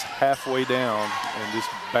ball was halfway down and just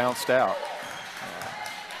bounced out.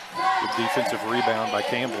 Good defensive rebound by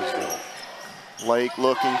Campbellsville. Lake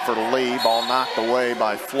looking for Lee. Ball knocked away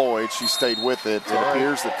by Floyd. She stayed with it. It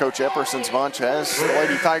appears that Coach Epperson's bunch has the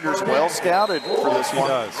Lady Tigers well scouted for this one.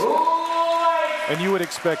 Does. And you would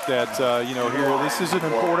expect that, here, this is an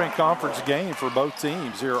important conference game for both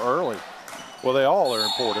teams here early. Well, they all are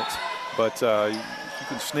important, but you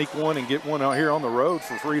can sneak one and get one out here on the road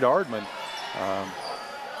for Freed Hardeman.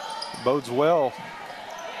 Bodes well,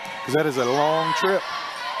 because that is a long trip.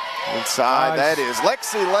 Inside, nice. That is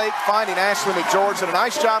Lexi Lake finding Ashley McGeorge, and a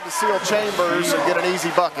nice job to seal Chambers and get an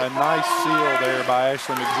easy bucket. A nice seal there by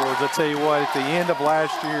Ashley McGeorge. I tell you what, at the end of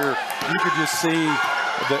last year, you could just see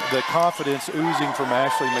the confidence oozing from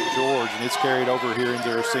Ashley McGeorge, and it's carried over here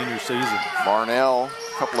into her senior season. Varnell,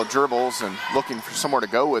 a couple of dribbles and looking for somewhere to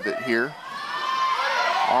go with it here.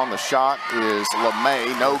 On the shot is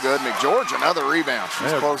LeMay, no good. McGeorge, another rebound.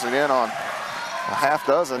 She's closing in on a half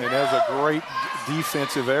dozen. And there's a great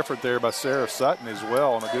defensive effort there by Sarah Sutton as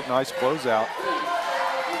well, and a good, nice closeout.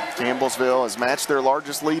 Campbellsville has matched their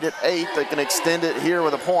largest lead at 8. They can extend it here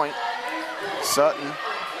with a point. Sutton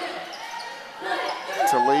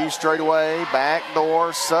to Lee straight away, back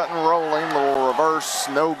door, Sutton rolling, little reverse,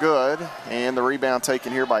 no good, and the rebound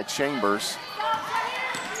taken here by Chambers.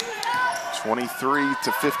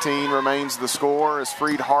 23-15 remains the score as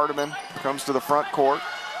Freed Hardeman comes to the front court.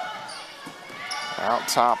 Out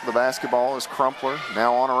top of the basketball is Crumpler.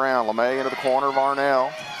 Now on around. LeMay into the corner.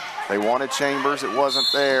 Varnell. They wanted Chambers. It wasn't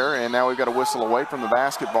there. And now we've got a whistle away from the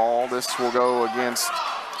basketball. This will go against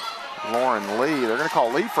Lauren Lee. They're going to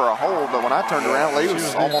call Lee for a hold, but when I turned around, Lee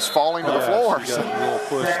was almost falling to the floor. She got a little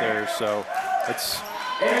push there, so it's...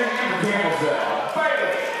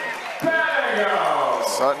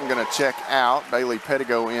 Sutton going to check out. Bailey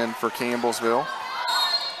Pettigo in for Campbellsville.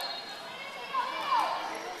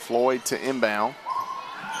 Floyd to inbound.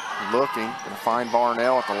 Looking, going to find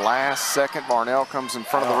Varnell at the last second. Varnell comes in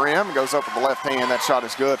front of the rim, goes up with the left hand. That shot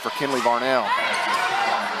is good for Kinley Varnell.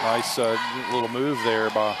 Nice little move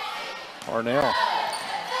there by Varnell.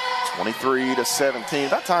 23-17.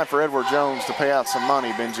 About time for Edward Jones to pay out some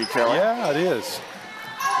money, Benji Kelly. Yeah, it is.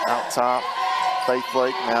 Out top, Faith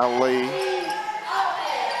Blake, now Lee.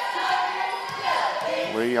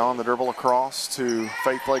 Lee on the dribble across to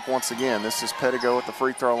Faith Blake once again. This is Pettigo at the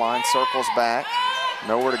free throw line, circles back.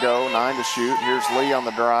 Nowhere to go, 9 to shoot. Here's Lee on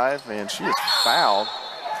the drive, and she is fouled.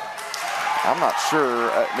 I'm not sure.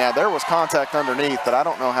 Now, there was contact underneath, but I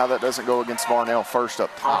don't know how that doesn't go against Varnell first up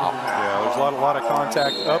top. Yeah, there's a lot of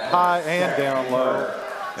contact up high and down low,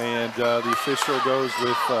 and the official goes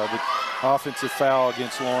with the offensive foul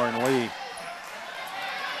against Lauren Lee.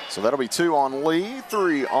 So that'll be 2 on Lee,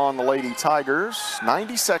 3 on the Lady Tigers.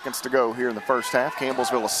 90 seconds to go here in the first half.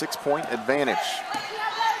 Campbellsville a 6-point advantage.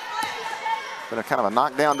 Been a kind of a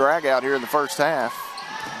knockdown drag out here in the first half.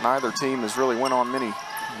 Neither team has really went on many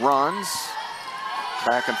runs.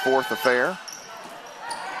 Back and forth affair.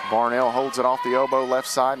 Varnell holds it off the elbow left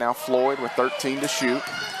side. Now Floyd with 13 to shoot.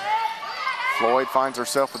 Floyd finds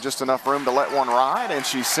herself with just enough room to let one ride, and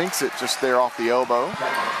she sinks it just there off the elbow.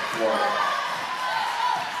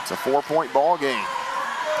 It's a 4-point ball game.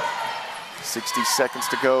 60 seconds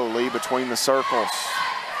to go. Lee between the circles.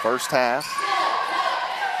 First half.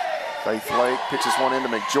 Faith Lake pitches one into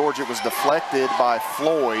McGeorge. It was deflected by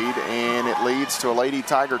Floyd, and it leads to a Lady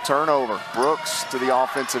Tiger turnover. Brooks to the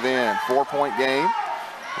offensive end. 4-point game.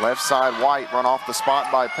 Left side White run off the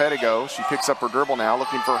spot by Pettigo. She picks up her dribble now,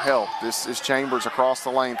 looking for help. This is Chambers across the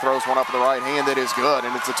lane, throws one up with the right hand. It is good,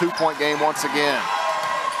 and it's a 2-point game once again.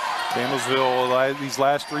 Campbellsville, these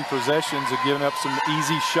last 3 possessions have given up some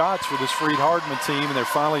easy shots for this Freed Hardeman team, and they're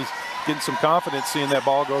finally getting some confidence seeing that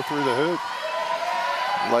ball go through the hoop.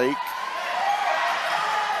 Lake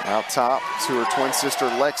out top to her twin sister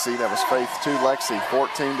Lexi. That was Faith to Lexi.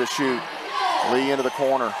 14 to shoot. Lee into the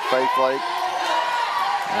corner. Faith Lake.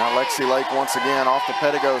 Now Lexi Lake once again off the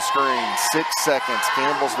Pettigo screen. 6 seconds.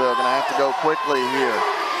 Campbellsville going to have to go quickly here.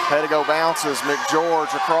 Pettigo bounces.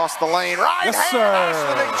 McGeorge across the lane. Right hand.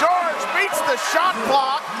 McGeorge beats the shot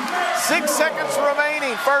clock. 6 seconds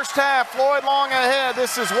remaining. First half. Floyd long ahead.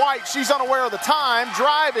 This is White. She's unaware of the time.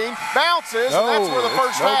 Driving. Bounces. And that's where the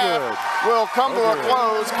first half will come to a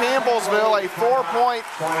close. Campbellsville a 4-point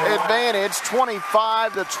advantage.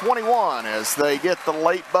 25-21 as they get the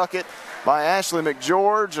late bucket by Ashley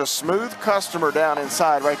McGeorge. A smooth customer down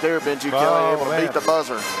inside right there. Benji Kelly able to beat the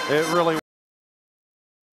buzzer. It really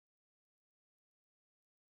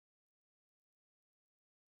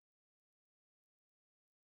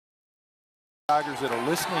Tigers that are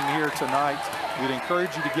listening here tonight, we'd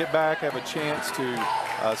encourage you to get back, have a chance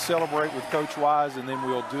to celebrate with Coach Wise, and then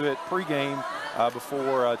we'll do it pregame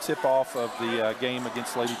before tip-off of the game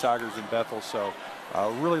against Lady Tigers in Bethel. So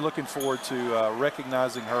really looking forward to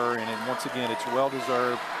recognizing her, and once again, it's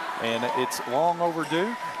well-deserved, and it's long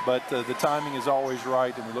overdue, but the timing is always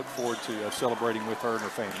right, and we look forward to celebrating with her and her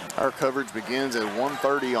family. Our coverage begins at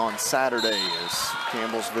 1:30 on Saturday as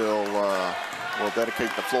Campbellsville will dedicate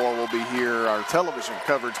the floor. We'll be here. Our television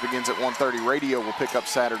coverage begins at 1:30. Radio will pick up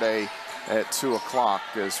Saturday at 2 o'clock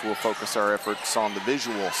as we'll focus our efforts on the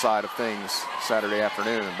visual side of things Saturday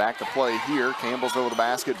afternoon. Back to play here. Campbellsville with the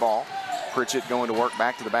basketball. Pritchett going to work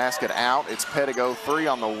back to the basket out. It's Pettigo, 3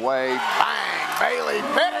 on the way. Bang! Bailey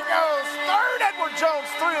Pettigo's third Edward Jones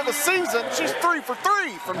 3 of the season. She's 3 for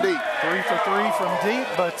 3 from deep. 3 for 3 from deep,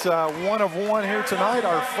 but 1 of 1 here tonight.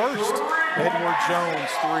 Our first Edward Jones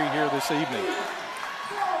 3 here this evening.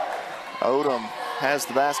 Odom has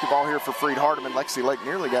the basketball here for Freed Hardeman. Lexi Lake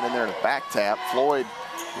nearly got in there to back tap. Floyd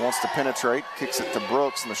wants to penetrate, kicks it to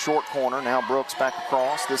Brooks in the short corner. Now Brooks back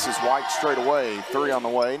across. This is White straight away. 3 on the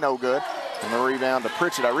way, no good. And the rebound to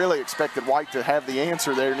Pritchett. I really expected White to have the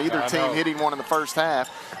answer there. Neither team hitting one in the first half.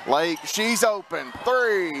 Lake, she's open.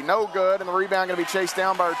 3, no good. And the rebound going to be chased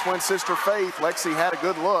down by her twin sister Faith. Lexi had a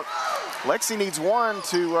good look. Lexi needs 1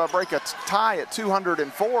 to break a tie at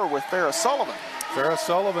 204 with Farrah Sullivan. Farrah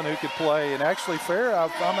Sullivan who could play. And actually Farrah,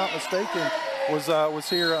 if I'm not mistaken, was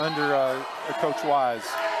here under Coach Wise,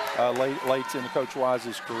 late in Coach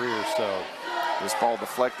Wise's career. So this ball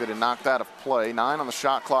deflected and knocked out of play. 9 on the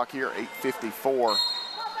shot clock here, 8:54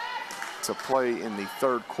 to play in the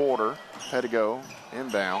third quarter. Pedigo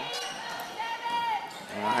inbounds.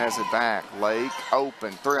 Now has it back. Lake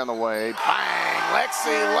open, 3 on the way. Bang!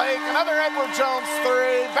 Lexi Lake, another Edward Jones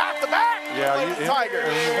 3. Back to back. Yeah, Tigers.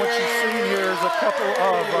 And what you've seen here is a couple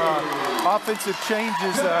of offensive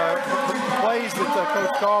changes, plays that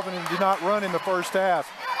Coach Colvin did not run in the first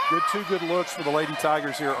half. Two good looks for the Lady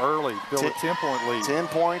Tigers here early. Build a 10-point lead. 10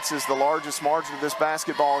 points is the largest margin of this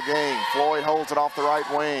basketball game. Floyd holds it off the right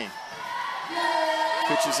wing.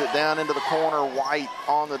 Pitches it down into the corner. White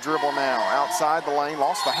on the dribble now. Outside the lane.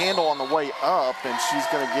 Lost the handle on the way up, and she's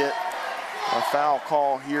going to get a foul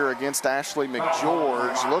call here against Ashley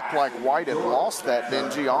McGeorge. Looked like White had lost that,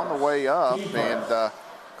 Benji, on the way up, and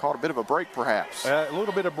caught a bit of a break, perhaps. A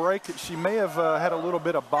little bit of break. She may have had a little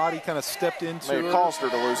bit of body kind of stepped into May have caused her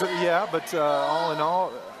to lose it. Yeah, but all in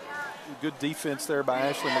all, good defense there by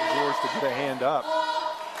Ashley McGeorge to get a hand up.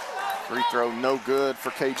 Free throw no good for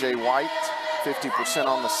KJ White. 50%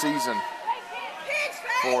 on the season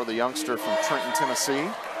for the youngster from Trenton, Tennessee.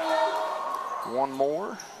 One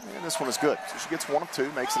more, and this one is good. So she gets 1 of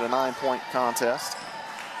 2, makes it a 9-point contest.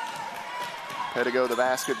 Pedigo the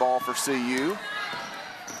basketball for CU.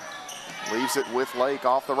 Leaves it with Lake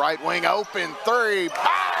off the right wing, open 3. Bang!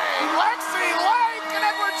 Lexi Lake and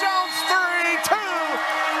Edward Jones 3, 2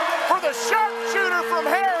 for the sharpshooter from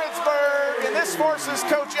Harrodsburg. And this forces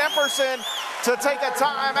Coach Epperson to take a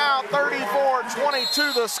timeout.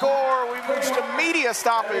 34-22 the score. We've reached a media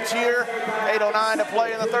stoppage here. 8:09 to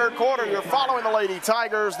play in the third quarter. You're following the Lady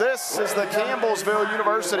Tigers. This is the Campbellsville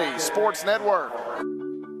University Sports Network.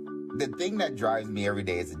 The thing that drives me every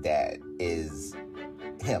day as a dad is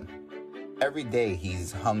him. Every day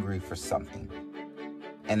he's hungry for something.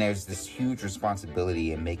 And there's this huge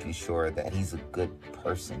responsibility in making sure that he's a good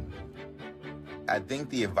person. I think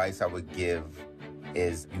the advice I would give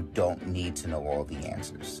is you don't need to know all the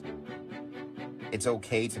answers. It's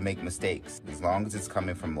okay to make mistakes. As long as it's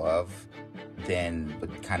coming from love, then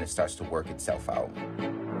it kind of starts to work itself out.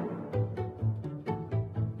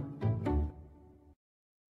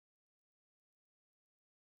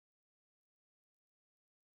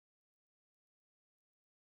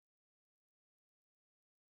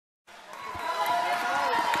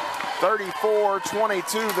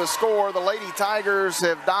 (34-22) the score. The Lady Tigers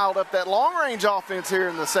have dialed up that long-range offense here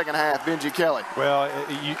in the second half. Benji Kelly. Well,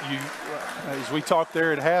 as we talked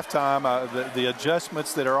there at halftime, the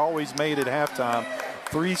adjustments that are always made at halftime,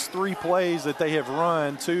 three plays that they have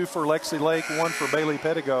run, 2 for Lexi Lake, 1 for Bailey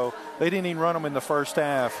Pedigo. They didn't even run them in the first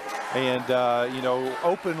half. And,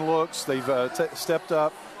 open looks, they've stepped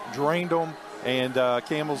up, drained them, and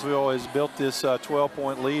Campbellsville has built this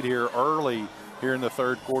 12-point lead here early here in the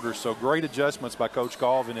third quarter. So great adjustments by Coach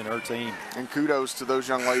Colvin and her team. And kudos to those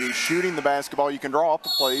young ladies shooting the basketball. You can draw up the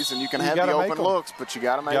plays and you can have the open looks, but you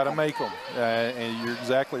got to make them. Got to make them. And you're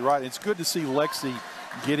exactly right. It's good to see Lexi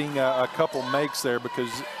getting a couple makes there because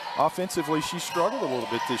offensively she struggled a little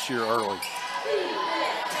bit this year early.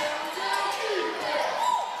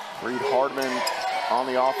 Reed Hardeman on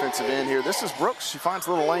the offensive end here. This is Brooks. She finds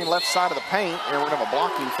a little lane left side of the paint, and we're going to have a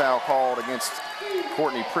blocking foul called against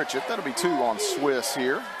Courtney Pritchett. That'll be 2 on Swiss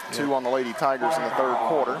here. 2 on the Lady Tigers in the third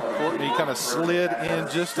quarter. Courtney kind of slid in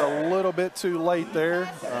just a little bit too late there.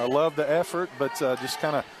 Love the effort, but just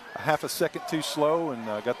kind of a half a second too slow and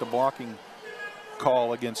got the blocking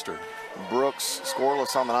call against her. Brooks,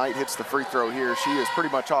 scoreless on the night, hits the free throw here. She is pretty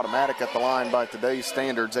much automatic at the line by today's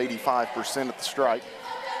standards, 85% at the strike.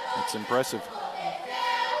 It's impressive.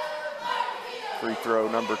 Free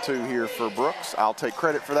throw number 2 here for Brooks. I'll take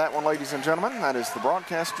credit for that one, ladies and gentlemen. That is the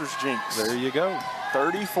broadcaster's jinx. There you go.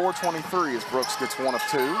 34-23 as Brooks gets 1 of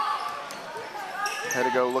 2.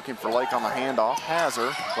 Pedigo looking for Lake on the handoff. Has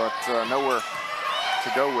her, but nowhere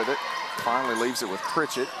to go with it. Finally leaves it with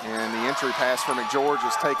Pritchett, and the entry pass for McGeorge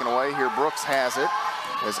is taken away. Here Brooks has it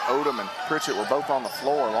as Odom and Pritchett were both on the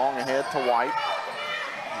floor. Long ahead to White.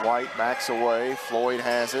 White backs away. Floyd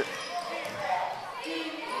has it.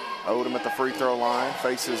 Odom at the free throw line,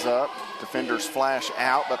 faces up. Defenders flash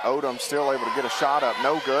out, but Odom still able to get a shot up.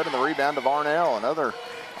 No good, and the rebound to Varnell. Another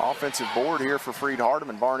offensive board here for Freed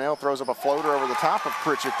Hardeman. Varnell throws up a floater over the top of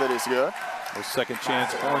Pritchett that is good. Those second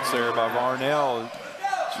chance points there by Varnell.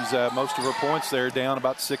 She's most of her points there down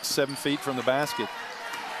about 6-7 feet from the basket.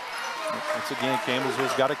 Once again,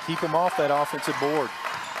 Campbellsville's got to keep them off that offensive board.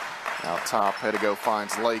 Out top, Pedigo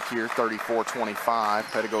finds Lake here, 34-25.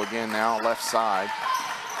 Pedigo again now left side.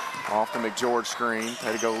 Off the McGeorge screen.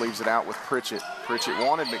 Pettigo leaves it out with Pritchett. Pritchett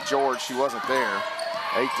wanted McGeorge. She wasn't there.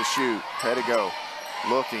 8 to shoot. Pettigo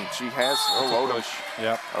looking. She has Odom.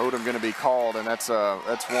 Yep. Odom going to be called, and that's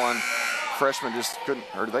one freshman just couldn't.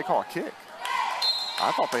 Or did they call a kick?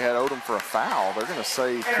 I thought they had Odom for a foul. They're going to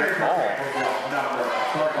say kick ball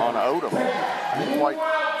on Odom. I didn't quite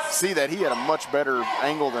see that. He had a much better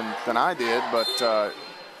angle than I did, but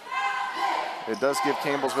it does give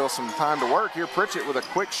Campbellsville some time to work. Here, Pritchett with a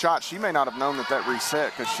quick shot. She may not have known that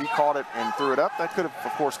reset because she caught it and threw it up. That could have,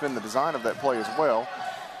 of course, been the design of that play as well.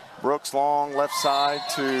 Brooks long, left side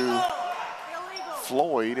to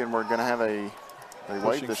Floyd, and we're going to have a they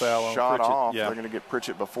waved the shot off. Yeah. They're going to get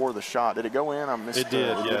Pritchett before the shot. Did it go in? I missed it. It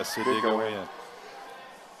did, yes. It did go in.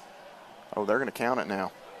 Oh, they're going to count it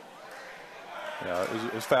now. Yeah,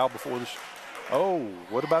 it was fouled before the Oh,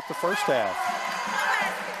 what about the first half?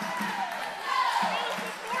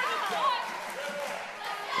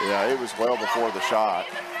 Yeah, it was well before the shot.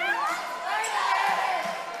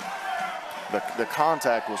 The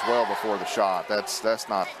contact was well before the shot. That's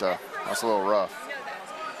not that's a little rough.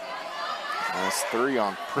 That's 3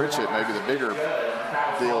 on Pritchett, maybe the bigger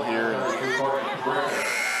deal here. I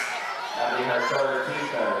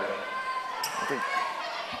think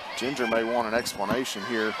Ginger may want an explanation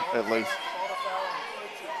here at least.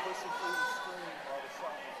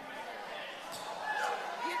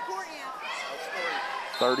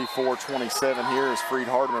 (34-27) here as Freed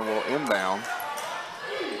Hardeman will inbound.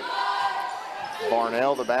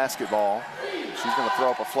 Barnell the basketball. She's going to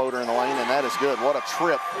throw up a floater in the lane, and that is good. What a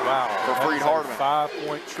trip for Freed Hardeman.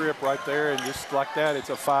 5-point trip right there, and just like that, it's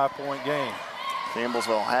a 5-point game.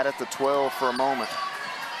 Campbellsville had it to 12 for a moment.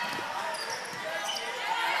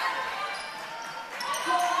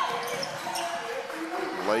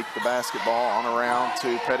 Lake the basketball on around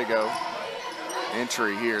to Pettigo.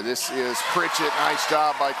 Entry here. This is Pritchett. Nice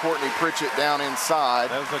job by Courtney Pritchett down inside.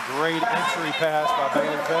 That was a great entry pass by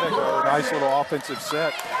Bailey Pettigo. Nice little offensive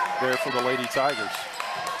set there for the Lady Tigers.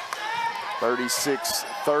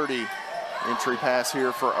 36-30. Entry pass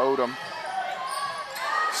here for Odom.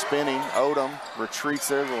 Spinning. Odom retreats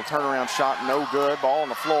there. Little turnaround shot. No good. Ball on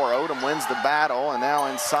the floor. Odom wins the battle, and now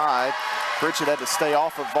inside. Pritchett had to stay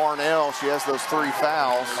off of Barnell. She has those 3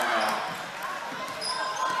 fouls.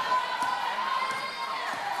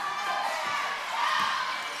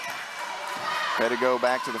 Pettigo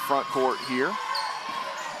back to the front court here.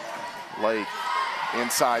 Lake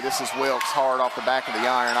inside. This is Wilkes hard off the back of the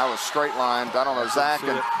iron. I was straight lined. I don't know, Zach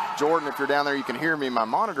and Jordan, if you're down there, you can hear me. My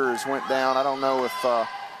monitors went down. I don't know if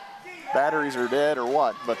batteries are dead or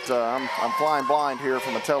what, but I'm flying blind here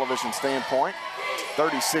from a television standpoint.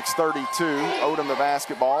 36-32. Odom the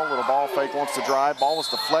basketball. Little ball fake, wants to drive. Ball was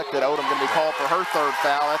deflected. Odom going to be called for her 3rd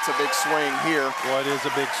foul. That's a big swing here. Well, it is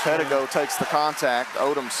a big swing. Pettigo takes the contact.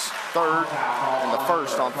 Odom's 3rd and the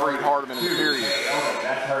 1st on Freed Hardeman in the period.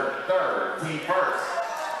 That's her 3rd, team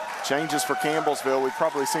 1st. Changes for Campbellsville. We've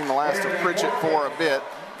probably seen the last of Pritchett for a bit.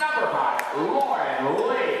 Number 5, Lauren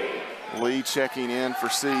Lee. Lee checking in for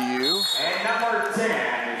CU. And number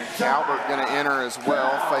 10. Calvert going to enter as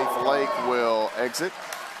well. Faith Lake will exit.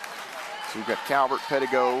 So you've got Calvert,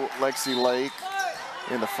 Pettigo, Lexi Lake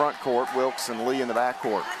in the front court, Wilkes and Lee in the back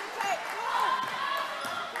court.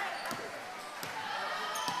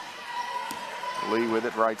 Lee with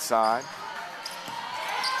it right side.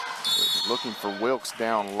 Looking for Wilkes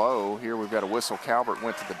down low. Here we've got a whistle. Calvert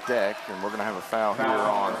went to the deck, and we're going to have a foul here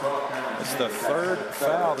on. It's the 3rd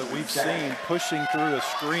foul that we've seen pushing through a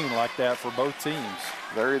screen like that for both teams.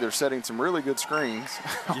 They're either setting some really good screens,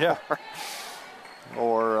 yeah,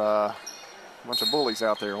 or a bunch of bullies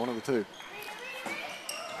out there, one of the two.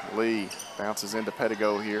 Lee bounces into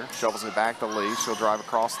Pettigo here, shovels it back to Lee. She'll drive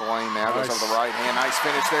across the lane now, goes over the right hand. Nice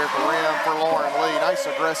finish there at the rim for Lauren Lee. Nice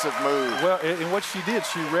aggressive move. Well, and what she did,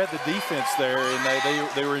 she read the defense there, and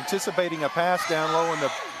they were anticipating a pass down low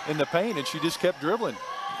in the paint, and she just kept dribbling.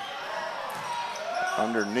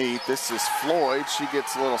 Underneath, this is Floyd. She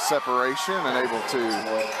gets a little separation and able to.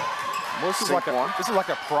 Well, this is like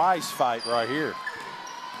a prize fight right here.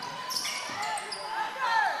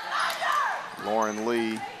 Lauren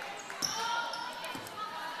Lee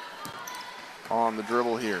on the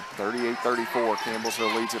dribble here. 38-34.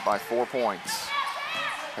 Campbellsville leads it by 4 points.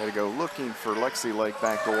 Pettigo looking for Lexi Lake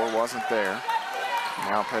back door. Wasn't there.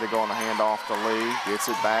 Now Pettigo on the handoff to Lee. Gets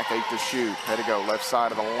it back, 8 to shoot. Pettigo left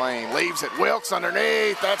side of the lane. Leaves it. Wilkes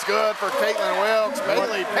underneath. That's good for Caitlin Wilkes.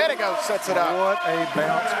 Bailey Pettigo sets it up. What a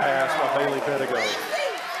bounce pass by Bailey Pettigo.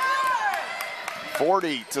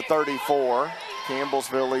 40-34.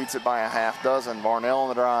 Campbellsville leads it by a half dozen. Varnell on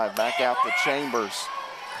the drive. Back out to Chambers.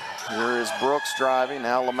 Here is Brooks driving.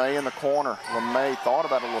 Now LeMay in the corner. LeMay thought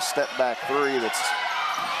about a little step back three that's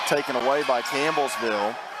taken away by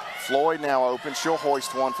Campbellsville. Floyd now open. She'll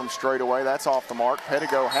hoist one from straight away. That's off the mark.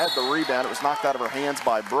 Pettigo had the rebound. It was knocked out of her hands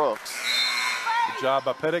by Brooks. Good job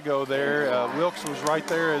by Pettigo there. Wilkes was right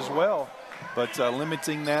there as well, but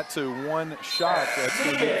limiting that to one shot. That's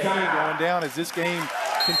going to be key going down as this game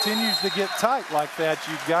continues to get tight like that.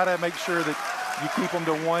 You've got to make sure that you keep them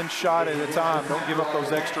to one shot at a time. Don't give up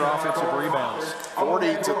those extra offensive rebounds.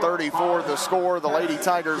 40-34 the score. The Lady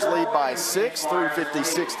Tigers lead by 6,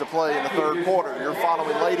 3:56 to play in the third quarter. You're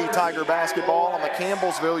following Lady Tiger basketball on the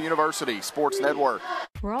Campbellsville University Sports Network.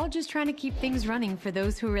 We're all just trying to keep things running for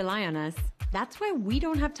those who rely on us. That's why we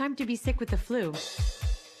don't have time to be sick with the flu.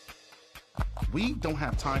 We don't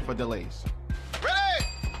have time for delays.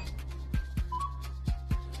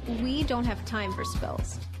 We don't have time for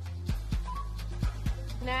spills.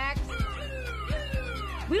 Next.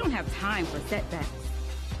 We don't have time for setbacks.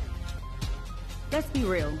 Let's be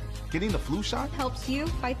real. Getting the flu shot helps you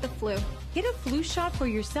fight the flu. Get a flu shot for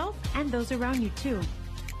yourself and those around you too.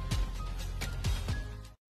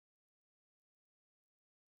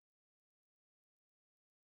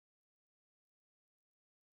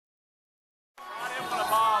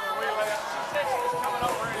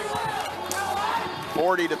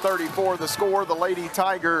 Forty to 34 the score. The Lady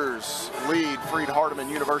Tigers lead Freed Hardeman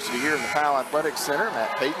University here in the Powell Athletics Center.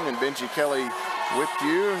 Matt Payton and Benji Kelly with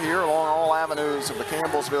you here along all avenues of the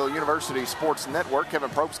Campbellsville University Sports Network. Kevin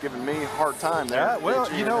Probst's giving me a hard time there. Yeah, well,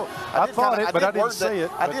 Benji, you know, I thought it, but I didn't say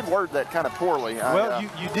it. I did word that kind of poorly. Well, you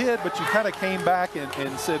did, but you kind of came back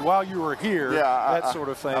and said, while you were here, that sort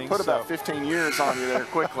of thing. I put about 15 years on you there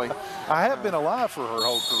quickly. I have been alive for her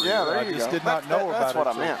whole career. Yeah, there you go. I just did not know about it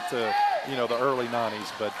until the early 90s.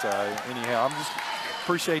 But anyhow, I'm just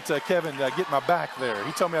appreciate Kevin getting my back there.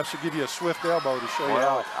 He told me I should give you a swift elbow to show you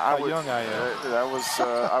how young I am. I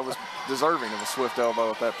was deserving of a swift elbow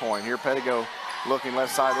at that point. Here, Pettigo looking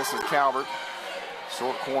left side. This is Calvert.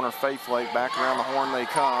 Short corner, Faith Lake. Back around the horn they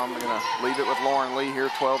come. They're going to leave it with Lauren Lee here,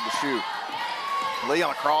 12 to shoot. Lee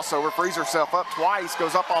on a crossover, frees herself up twice,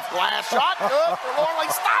 goes up off glass. Shot good for Lauren Lee.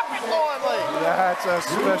 Stop it, Lauren Lee. That's a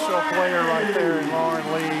special player right there in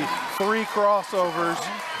Lauren Lee. 3 crossovers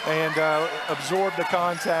and absorbed the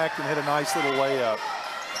contact and hit a nice little layup.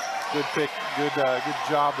 Good pick, good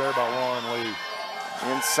job there by Lauren Lee.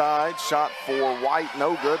 Inside, shot for White,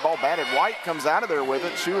 no good. Ball batted. White comes out of there with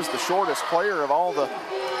it. She was the shortest player of all the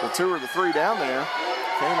 2 or the 3 down there.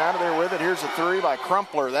 Came out of there with it. Here's a 3 by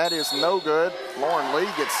Crumpler. That is no good. Lauren Lee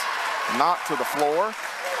gets knocked to the floor.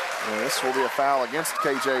 And this will be a foul against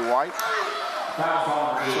KJ White.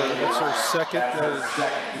 It's her second.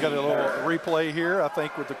 You got a little replay here, I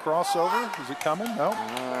think, with the crossover. Is it coming? No?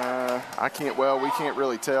 We can't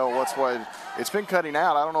really tell what's what. It's been cutting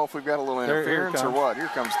out. I don't know if we've got a little interference or what. Here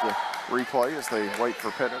comes the replay as they wait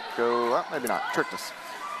for Pettigo. Well, maybe not. Tricked us.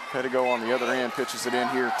 Pettigo on the other end pitches it in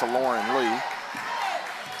here to Lauren Lee.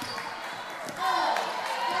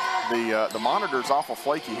 The monitor's awful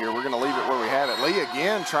flaky here. We're going to leave it where we have it. Lee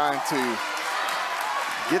again trying to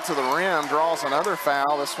get to the rim, draws another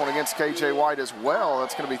foul. This one against KJ White as well.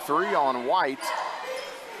 That's going to be 3 on White.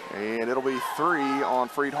 And it'll be 3 on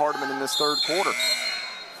Freed Hardeman in this third quarter.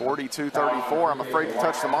 42-34. I'm afraid to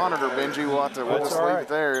touch the monitor, Benji. We'll just leave it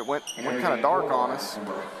there. It went kind of dark on us.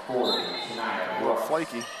 A little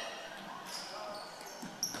flaky.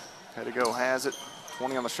 Pettigo has it.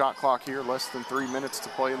 20 on the shot clock here, less than 3 minutes to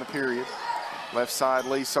play in the period. Left side,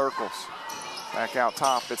 Lee circles. Back out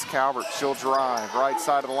top, it's Calvert. She'll drive. Right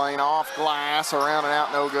side of the lane, off glass, around and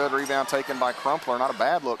out, no good. Rebound taken by Crumpler. Not a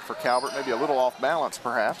bad look for Calvert, maybe a little off balance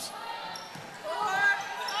perhaps.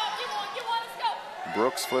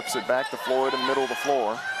 Brooks flips it back to Floyd in the middle of the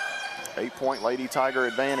floor. 8-point Lady Tiger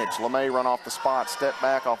advantage. LeMay run off the spot, step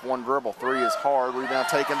back off one dribble. 3 is hard. Rebound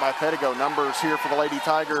taken by Pettigo. Numbers here for the Lady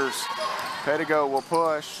Tigers. Pettigo will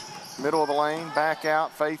push, middle of the lane, back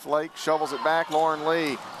out. Faith Lake shovels it back. Lauren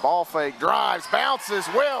Lee, ball fake, drives, bounces.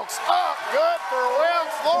 Wilkes up, good for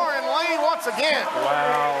Wilkes. Lauren Lee once again.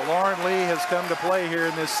 Wow, Lauren Lee has come to play here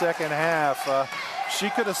in this second half. She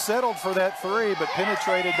could have settled for that 3, but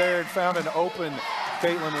penetrated there and found an open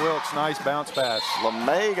Caitlin Wilkes. Nice bounce pass.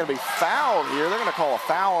 LeMay going to be fouled here. They're going to call a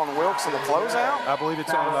foul on Wilkes in the closeout. I believe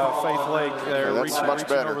it's on Faith Lake there,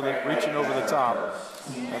 reaching over the top.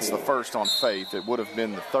 That's the first on Faith. It would have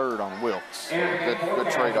been the 3rd on Wilkes. Good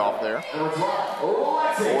trade-off there.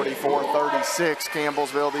 44-36,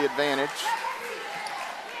 Campbellsville the advantage.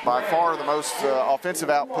 By far the most offensive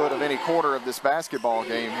output of any quarter of this basketball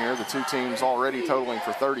game here. The 2 teams already totaling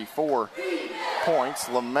for 34 points.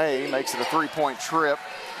 LeMay makes it a 3-point trip.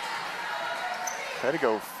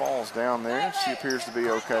 Pettigo falls down there. She appears to be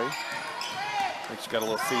okay. I think she's got a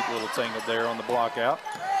little feet a little tangled there on the block out.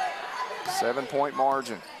 7-point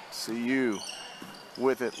margin. CU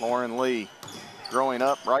with it. Lauren Lee growing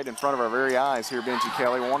up right in front of our very eyes here. Benji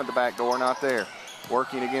Kelly wanted the back door, not there.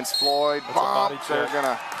 Working against Floyd. Bump. They're going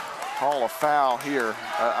to call a foul here.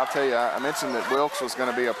 I'll tell you, I mentioned that Wilkes was going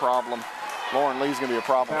to be a problem. Lauren Lee's going to be a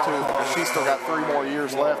problem too, because she's still got 3 more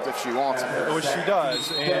years left if she wants it. Well, she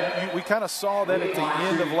does, and we kind of saw that at the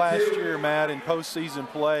end of last year, Matt, in postseason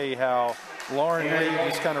play, how Lauren Lee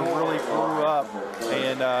just kind of really grew up,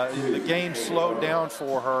 and the game slowed down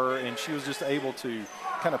for her, and she was just able to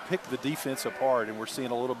kind of pick the defense apart, and we're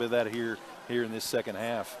seeing a little bit of that here in this second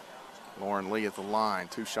half. Lauren Lee at the line,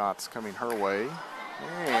 2 shots coming her way,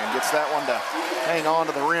 and gets that one to hang on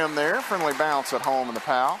to the rim there. Friendly bounce at home in the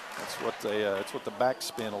Powell. That's what the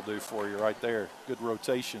backspin will do for you right there. Good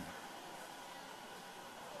rotation.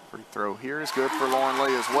 Free throw here is good for Lauren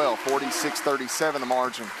Lee as well. 46-37 the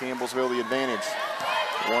margin. Campbellsville the advantage.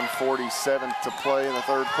 1:47 to play in the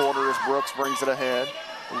third quarter as Brooks brings it ahead.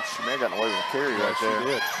 Ooh, she may have gotten away with a carry right there. She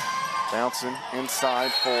did. Bouncing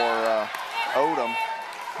inside for Odom.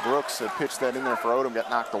 Brooks had pitched that in there for Odom, got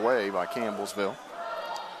knocked away by Campbellsville.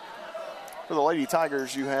 For the Lady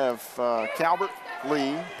Tigers, you have Calvert,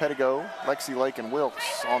 Lee, Pettigo, Lexi Lake, and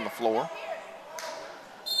Wilkes on the floor.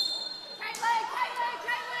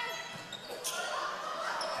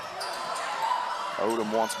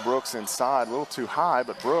 Odom wants Brooks inside, a little too high,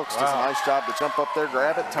 but Brooks does a nice job to jump up there,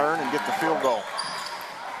 grab it, turn, and get the field goal.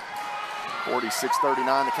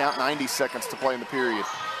 46-39 the count, 90 seconds to play in the period.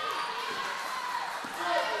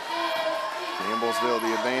 Campbellsville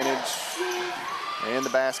the advantage. And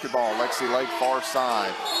the basketball, Lexi Lake far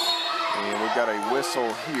side. And we've got a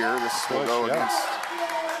whistle here. This will go against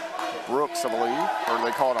Brooks, I believe. Or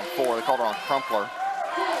they called it on 4. They called it on Crumpler.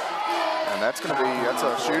 And that's going to be, that's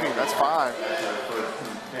a shooting. That's 5.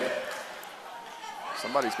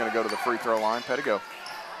 Somebody's going to go to the free throw line. Pettigo.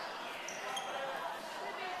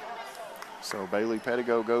 So Bailey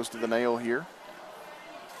Pettigo goes to the nail here.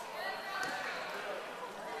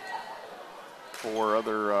 4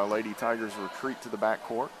 other Lady Tigers retreat to the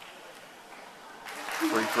backcourt.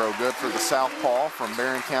 Free throw good for the Southpaw from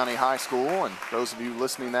Barron County High School. And those of you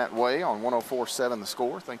listening that way on 104.7 The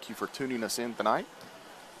Score, thank you for tuning us in tonight.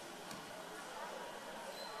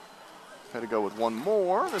 Pettigo with one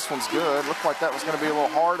more. This one's good. Looked like that was going to be a little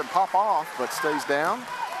hard and pop off, but stays down.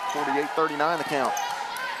 48-39 the count.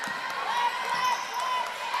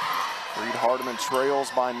 Reed Hardeman trails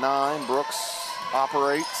by 9. Brooks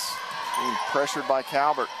operates. Being pressured by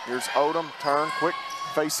Calvert. Here's Odom, turn, quick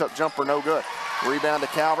face-up jumper, no good. Rebound to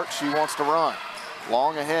Calvert, she wants to run.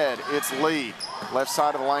 Long ahead, it's Lee. Left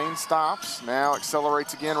side of the lane, stops. Now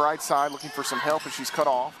accelerates again, right side, looking for some help, and she's cut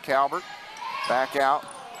off. Calvert, back out,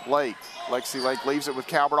 Lake. Lexi Lake leaves it with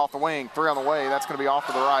Calvert off the wing. 3 on the way, that's going to be off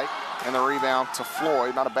to the right. And the rebound to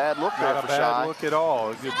Floyd. Not a bad look there for Shy. Not a bad look at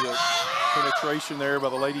all. Good penetration there by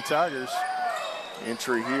the Lady Tigers.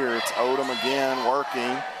 Entry here, it's Odom again,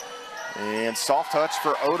 working. And soft touch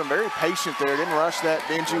for Odom, very patient there, didn't rush that.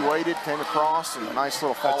 Benji waited, came across, and a nice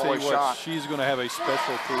little fall-away shot. She's going to have a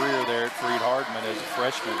special career there at Reed Hardeman as a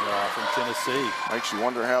freshman from Tennessee. Makes you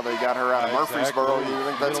wonder how they got her out of Murfreesboro. You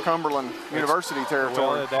think that's Cumberland University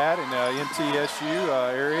territory. Well, that in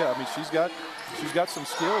MTSU area, I mean, she's got some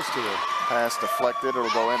skills to her. Pass deflected, it'll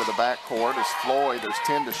go into the backcourt as Floyd, there's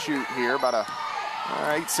 10 to shoot here, about a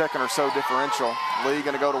 8-second or so differential. Lee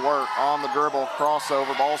going to go to work on the dribble,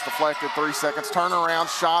 crossover, ball's deflected, 3 seconds, turnaround,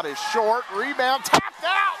 shot is short, rebound tapped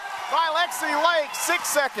out by Lexi Lake, 6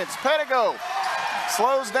 seconds. Pettigo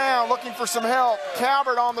slows down, looking for some help.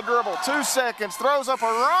 Calvert on the dribble, 2 seconds, throws up a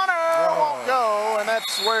runner, won't go, and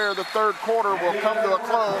that's where the third quarter will come to a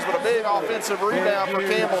close, but a big offensive rebound for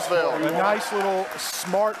Campbellsville. A nice little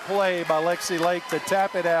smart play by Lexi Lake to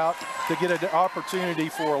tap it out to get an opportunity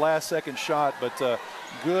for a last-second shot, but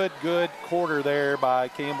good quarter there by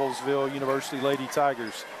Campbellsville University Lady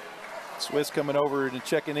Tigers. Swiss coming over and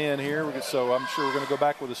checking in here, so I'm sure we're going to go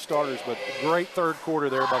back with the starters, but great third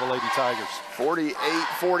quarter there by the Lady Tigers.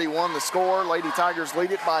 48-41 the score. Lady Tigers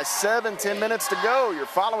lead it by 7, 10 minutes to go. You're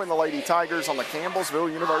following the Lady Tigers on the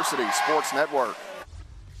Campbellsville University Sports Network.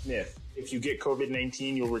 Myth. If you get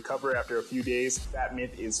COVID-19, you'll recover after a few days. That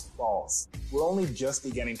myth is false. We're only just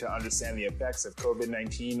beginning to understand the effects of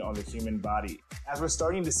COVID-19 on the human body, as we're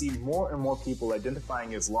starting to see more and more people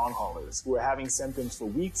identifying as long haulers who are having symptoms for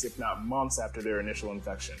weeks, if not months, after their initial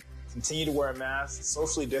infection. Continue to wear a mask,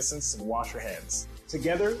 socially distance, and wash your hands.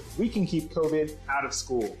 Together, we can keep COVID out of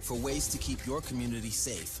school. For ways to keep your community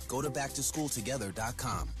safe, go to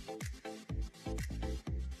backtoschooltogether.com.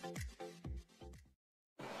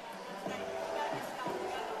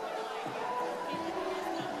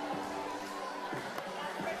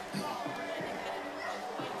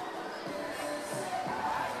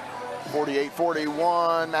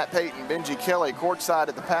 48-41, Matt Payton, Benji Kelly, courtside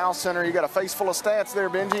at the Powell Center. You got a face full of stats there,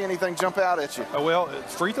 Benji. Anything jump out at you? Well,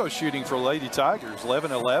 free throw shooting for Lady Tigers,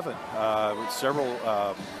 11-11, with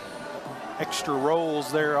several extra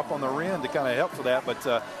rolls there up on the rim to kind of help for that. But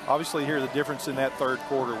obviously here the difference in that third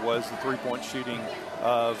quarter was the three-point shooting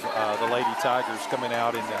of the Lady Tigers coming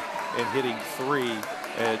out and hitting three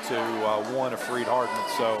to one of Freed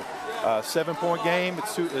Hardeman. So 7-point game.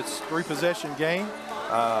 It's three-possession game.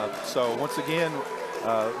 So once again,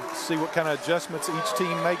 see what kind of adjustments each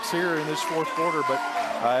team makes here in this fourth quarter. But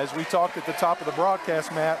as we talked at the top of the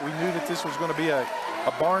broadcast, Matt, we knew that this was going to be a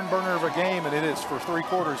barn burner of a game, and it is for 3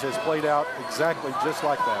 quarters has played out exactly just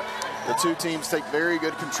like that. The two teams take very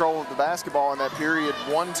good control of the basketball in that period,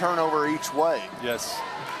 1 turnover each way. Yes.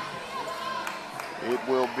 It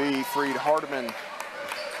will be Freed Hardeman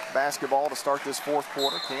basketball to start this fourth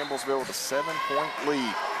quarter. Campbellsville with a 7-point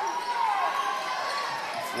lead.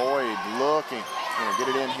 Floyd looking, going to get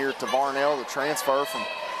it in here to Varnell, the transfer from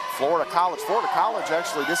Florida College. Florida College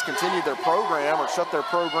actually discontinued their program or shut their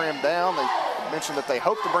program down. They mentioned that they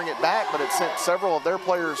hope to bring it back, but it sent several of their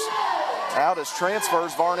players out as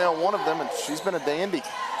transfers. Varnell, one of them, and she's been a dandy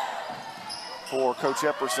for Coach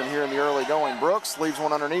Epperson here in the early going. Brooks leaves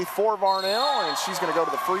one underneath for Varnell, and she's going to go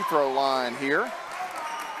to the free throw line here.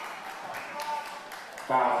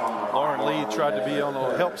 Lauren Lee tried to be on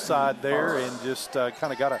the help side there and just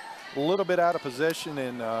kind of got a little bit out of possession,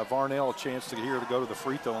 and Varnell a chance to go to the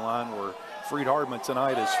free throw line, where Freed Hardeman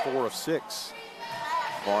tonight is 4 of 6.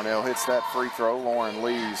 Varnell hits that free throw. Lauren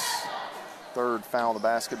Lee's third foul of the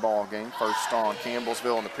basketball game, first on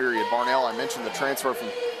Campbellsville in the period. Varnell, I mentioned the transfer from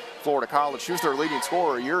Florida College. She was their leading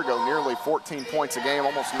scorer a year ago, nearly 14 points a game,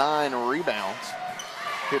 almost 9 rebounds.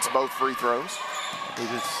 Hits both free throws. It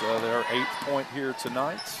is their 8th point here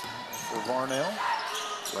tonight for Varnell.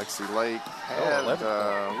 Lexi Lake had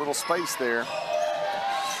a little space there.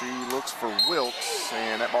 She looks for Wilkes,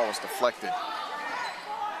 and that ball was deflected.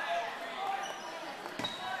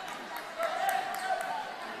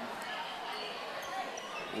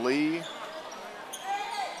 Lee,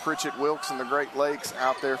 Pritchett, Wilkes, and the Great Lakes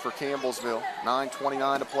out there for Campbellsville.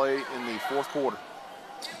 9:29 to play in the fourth quarter.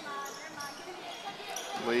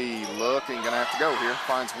 Lee looking, gonna have to go here.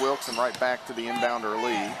 Finds Wilkes and right back to the inbounder,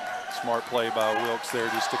 Lee. Smart play by Wilkes there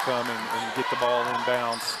just to come and get the ball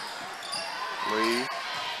inbounds. Lee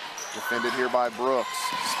defended here by Brooks.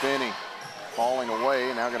 Spinning, falling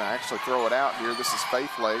away. Now gonna actually throw it out here. This is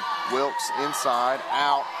Faith Lake. Wilkes inside,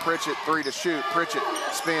 out. Pritchett 3 to shoot. Pritchett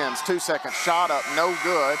spins, 2 seconds, shot up, no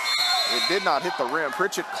good. It did not hit the rim.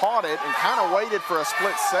 Pritchett caught it and kind of waited for a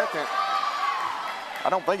split second. I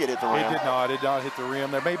don't think it hit the rim. It did not hit the rim.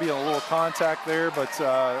 There may be a little contact there, but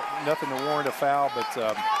nothing to warrant a foul, but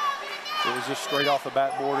it was just straight off the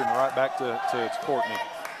backboard and right back to Courtney.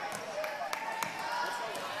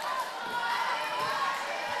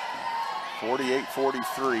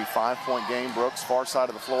 (48-43), 5-point game. Brooks, far side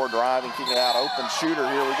of the floor, driving, kicking it out, open shooter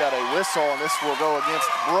here. We got a whistle, and this will go against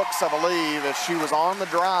Brooks, I believe, as she was on the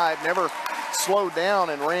drive, never slowed down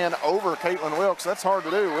and ran over Caitlin Wilkes. That's hard to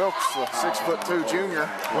do. Wilkes, a 6'2" junior.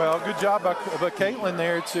 Well, good job by Caitlin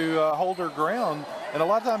there to hold her ground. And a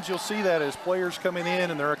lot of times you'll see that as players coming in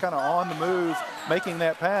and they're kind of on the move, making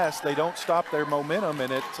that pass, they don't stop their momentum,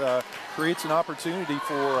 and it creates an opportunity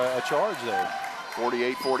for a charge there.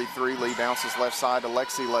 48-43, Lee bounces left side to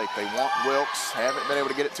Lexi Lake. They want Wilkes, haven't been able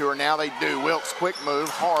to get it to her. Now they do. Wilkes, quick move,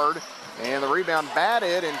 hard, and the rebound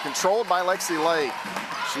batted and controlled by Lexi Lake.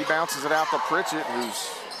 She bounces it out to Pritchett, who's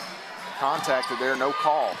contacted there, no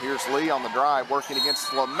call. Here's Lee on the drive, working against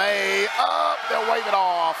LeMay. Up, they'll wave it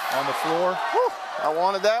off. On the floor. Whew, I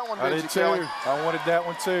wanted that one, I did too. Kelly. I wanted that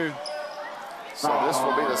one too. So this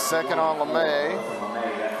will be the second on LeMay.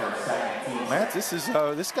 Matt,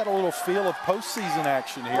 this got a little feel of postseason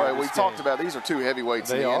action here. Well, we talked about these are two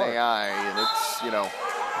heavyweights in the NAI, and it's, you know,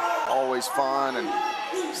 always fun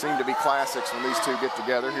and seem to be classics when these two get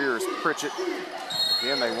together. Here's Pritchett.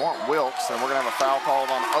 Again, they want Wilkes, and we're going to have a foul called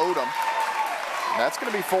on Odom. And that's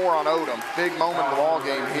going to be 4 on Odom. Big moment in the ball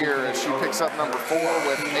game here as she picks up number 4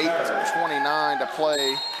 with 8:29 to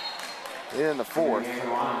play in the fourth.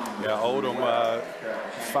 Yeah, Odom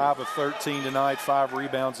 5 of 13 tonight, 5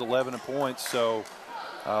 rebounds, 11 points. So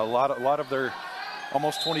a lot of their,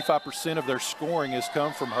 almost 25% of their scoring has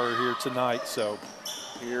come from her here tonight. So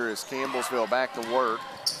here is Campbellsville back to work.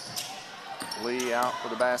 Lee out for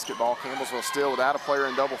the basketball. Campbellsville still without a player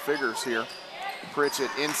in double figures here. Pritchett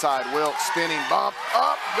inside Wilkes, spinning bump,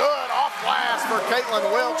 up, good, off glass for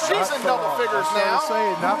Caitlin Wilkes. She's in double figures now.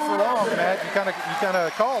 Not for long, Matt. You kind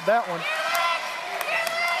of called that one.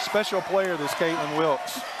 Special player, this Caitlin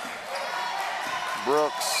Wilkes.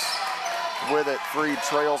 Brooks with it. Freed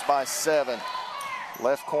trails by 7.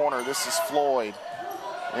 Left corner, this is Floyd.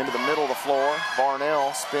 Into the middle of the floor.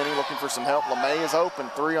 Varnell spinning, looking for some help. LeMay is open.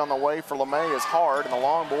 3 on the way for LeMay is hard, and the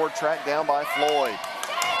long board tracked down by Floyd.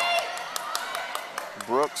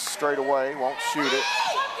 Brooks straight away, won't shoot it.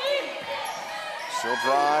 She'll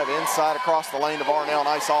drive inside across the lane to Varnell.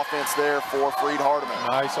 Nice offense there for Freed Hardeman.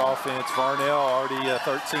 Nice offense. Varnell already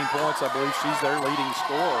 13 points. I believe she's their leading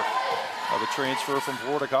scorer of the transfer from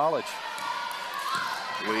Florida College.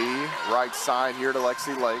 Lee, right side here to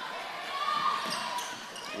Lexi Lake.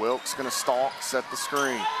 Wilkes gonna stalk, set the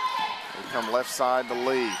screen. They come left side to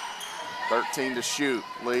Lee. 13 to shoot.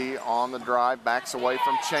 Lee on the drive, backs away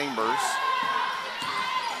from Chambers.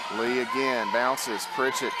 Lee again, bounces.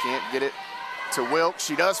 Pritchett can't get it to Wilkes.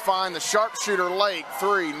 She does find the sharpshooter Lake.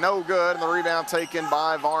 3, no good, and the rebound taken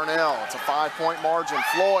by Varnell. It's a 5-point margin.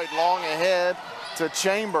 Floyd long ahead to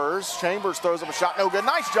Chambers. Chambers throws up a shot, no good.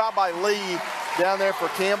 Nice job by Lee down there for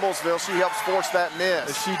Campbellsville. She helps force that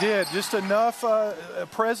miss. She did, just enough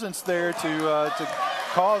presence there to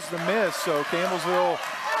cause the miss. So Campbellsville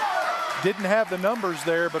didn't have the numbers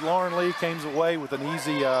there, but Lauren Lee came away with an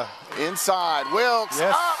easy inside. Wilkes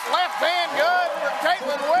yes. Up, left hand good for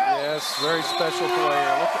Caitlin Wilkes. Yes, very special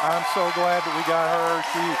player. Look, I'm so glad that we got her.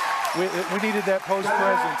 We needed that post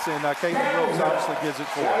presence, and Caitlin Wilkes obviously gives it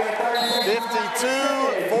for us.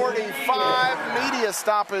 52-45, media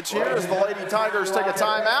stoppage here as the Lady Tigers take a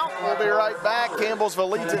timeout. We'll be right back. Campbellsville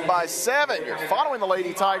leads it by 7. You're following the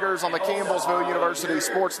Lady Tigers on the Campbellsville University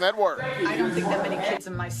Sports Network. I don't think that many kids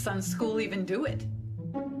in my son's school even do it.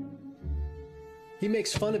 He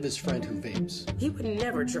makes fun of his friend who vapes. He would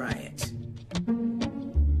never try it.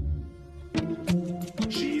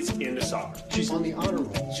 She's into soccer. She's on the honor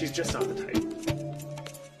roll. She's just not the type.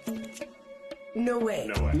 No way.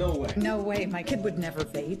 No way. No way. No way, my kid would never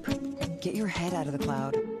vape. Get your head out of the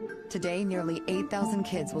cloud. Today, nearly 8,000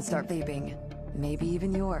 kids will start vaping. Maybe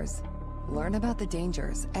even yours. Learn about the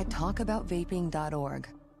dangers at talkaboutvaping.org.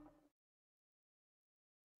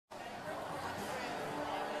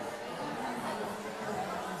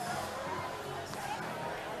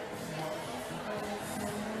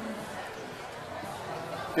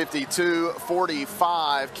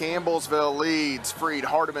 (52-45), Campbellsville leads. Freed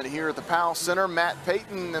Hardeman here at the Powell Center. Matt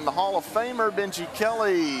Payton and the Hall of Famer Benji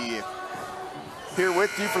Kelly here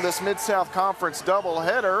with you for this Mid-South Conference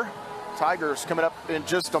doubleheader. Tigers coming up in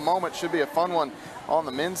just a moment. Should be a fun one on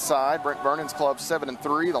the men's side. Brent Vernon's club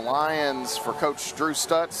 7-3. The Lions for Coach Drew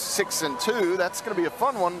Stutz 6-2. That's going to be a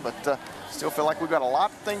fun one, but still feel like we've got a lot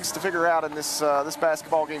of things to figure out in this this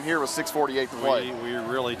basketball game here with 6:48 to play. We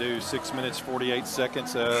really do. 6 minutes 48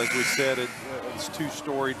 seconds. As we said, it's 2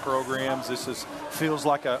 storied programs. This feels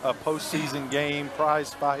like a postseason game,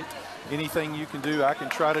 prize fight. Anything you can do, I can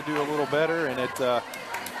try to do a little better. And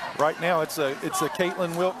right now it's a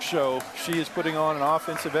Caitlin Wilkes show. She is putting on an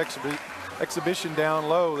offensive exhibition down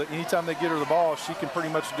low that anytime they get her the ball, she can pretty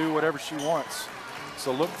much do whatever she wants.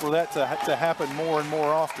 So look for that to happen more and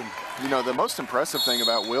more often. You know, the most impressive thing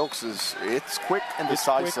about Wilkes is it's quick and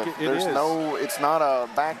decisive. It's not a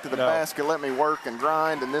back to the basket, let me work and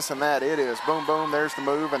grind and this and that. It is boom, boom, there's the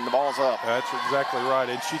move and the ball's up. That's exactly right.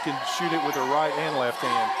 And she can shoot it with her right and left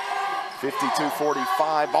hand.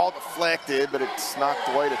 52-45, ball deflected, but it's knocked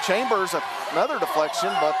away to Chambers. Another deflection,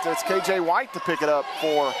 but it's KJ White to pick it up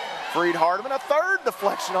for Freed Hardeman. A third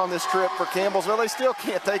deflection on this trip for Campbellsville. They still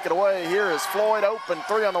can't take it away. Here is Floyd open,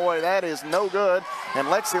 3 on the way. That is no good. And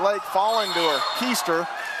Lexi Lake falling to her keister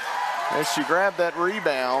as she grabbed that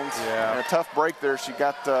rebound. Yeah. And a tough break there. She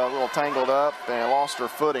got a little tangled up and lost her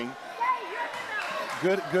footing.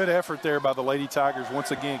 Good effort there by the Lady Tigers. Once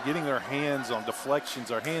again, getting their hands on deflections.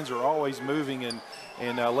 Their hands are always moving, and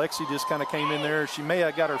Lexi just kind of came in there. She may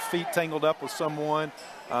have got her feet tangled up with someone,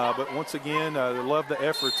 but once again, love the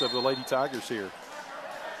efforts of the Lady Tigers here.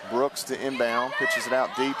 Brooks to inbound, pitches it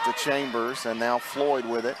out deep to Chambers, and now Floyd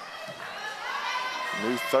with it.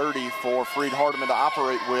 New 30 for Freed Hardeman to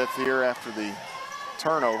operate with here after the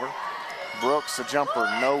turnover. Brooks, a jumper,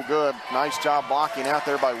 no good. Nice job blocking out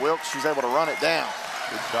there by Wilkes. She's able to run it down.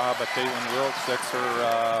 Good job by Caitlin Wilkes. That's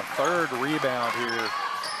her 3rd rebound here.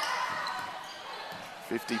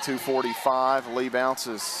 52-45. Lee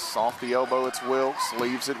bounces off the elbow. It's Wilkes.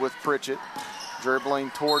 Leaves it with Pritchett. Dribbling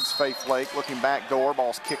towards Faith Lake. Looking back door.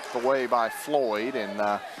 Ball's kicked away by Floyd.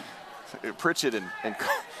 And Pritchett and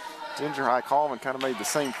Ginger High Coleman kind of made the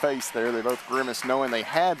same face there. They both grimaced knowing they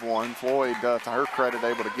had one. Floyd, to her credit,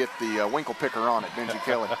 able to get the winkle picker on it, Benji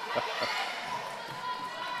Kelly.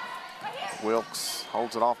 Wilkes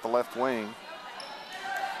holds it off the left wing.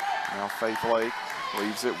 Now Faith Lake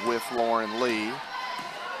leaves it with Lauren Lee.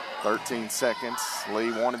 13 seconds.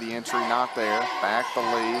 Lee wanted the entry, not there. Back to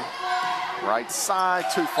Lee. Right side,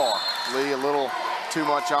 too far. Lee a little too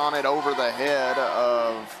much on it, over the head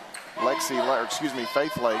of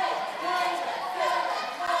Faith Lake.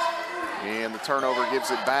 And the turnover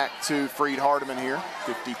gives it back to Freed Hardeman here.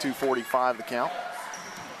 52-45 the count.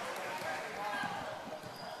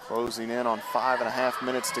 Closing in on 5.5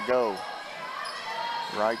 minutes to go.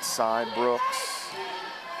 Right side, Brooks.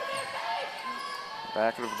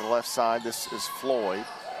 Back over to the left side, this is Floyd.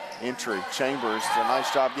 Entry, Chambers did a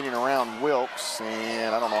nice job getting around Wilkes,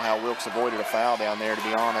 and I don't know how Wilkes avoided a foul down there, to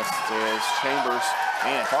be honest, as Chambers,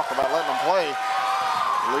 man, talk about letting them play.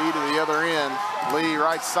 Lee to the other end. Lee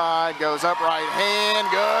right side, goes up right hand,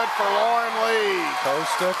 good for Lauren Lee.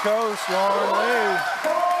 Coast to coast, Lauren Lee.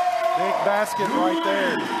 Big basket right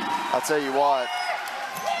there. I'll tell you what,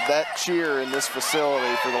 that cheer in this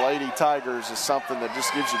facility for the Lady Tigers is something that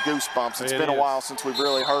just gives you goosebumps. It's been a while since we've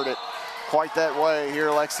really heard it quite that way. Here,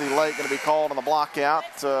 Lexi Lake going to be called on the block out.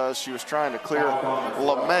 She was trying to clear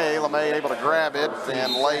LeMay. LeMay able to grab it,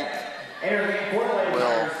 and Lake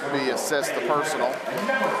will be assessed the personal.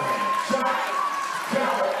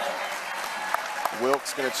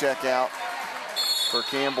 Wilkes going to check out for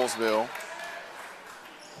Campbellsville.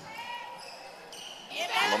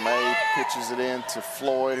 LeMay pitches it in to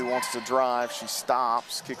Floyd, who wants to drive. She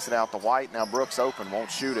stops, kicks it out to White. Now Brooks open, won't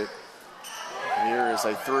shoot it. Here is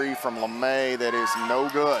a three from LeMay that is no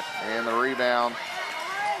good. And the rebound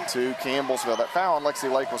to Campbellsville. That foul on Lexi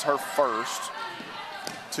Lake was her first.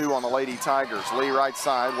 2 on the Lady Tigers. Lee right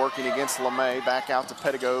side working against LeMay. Back out to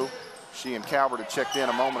Pettigo. She and Calvert had checked in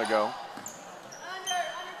a moment ago.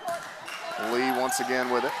 Lee once again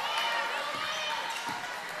with it.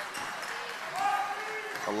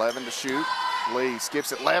 11 to shoot. Lee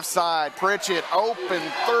skips it left side. Pritchett, open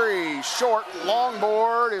three. Short, long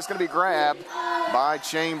board is going to be grabbed by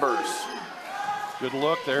Chambers. Good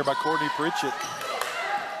look there by Courtney Pritchett.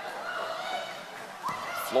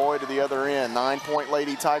 Floyd to the other end. 9-point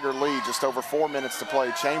Lady Tiger lead. Just over 4 minutes to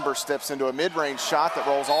play. Chambers steps into a mid-range shot that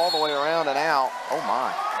rolls all the way around and out. Oh,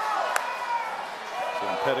 my.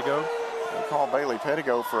 Pettigo. They call Bailey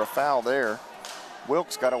Pettigo for a foul there.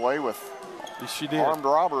 Wilkes got away with armed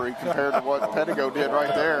robbery compared to what Pettigo did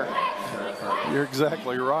right there. You're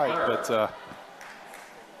exactly right, but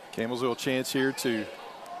Campbellsville chance here to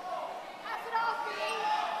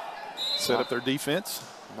set up their defense.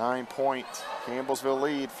 9-point Campbellsville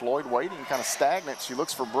lead. Floyd waiting, kind of stagnant. She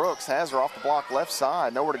looks for Brooks, has her off the block left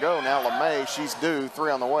side. Nowhere to go. Now LeMay, she's due.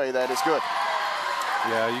 3 on the way. That is good.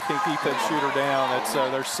 Yeah, you can't keep that shooter down. That's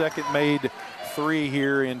their second made 3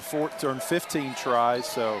 here in 15 tries.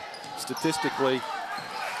 So statistically,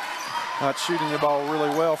 not shooting the ball really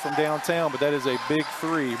well from downtown, but that is a big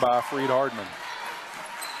 3 by Freed Hardeman.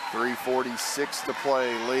 3:46 to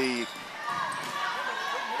play. Lee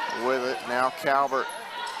with it. Now Calvert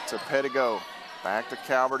to Pettigo. Back to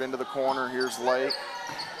Calvert into the corner. Here's Lake.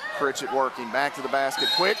 Pritchett working. Back to the basket.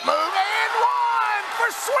 Quick move and one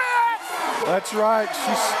for Swift! That's right.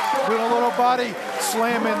 She's doing a little body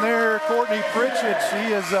slam in there. Courtney Pritchett,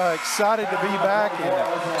 she is excited to be back and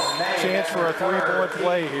a chance for a 3-point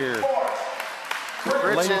play here.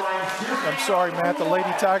 I'm sorry, Matt. The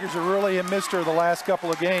Lady Tigers have really missed her the last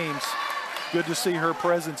couple of games. Good to see her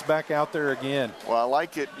presence back out there again. Well, I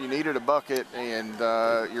like it. You needed a bucket, and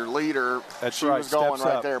your leader, she was going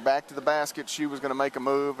right there. Back to the basket. She was going to make a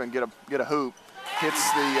move and get a hoop.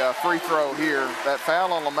 Hits the free throw here. That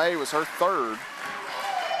foul on LeMay was her 3rd.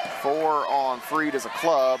 4 on Freed as a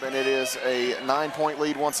club, and it is a 9-point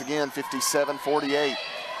lead once again, 57-48.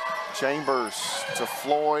 Chambers to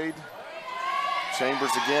Floyd.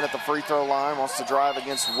 Chambers again at the free throw line, wants to drive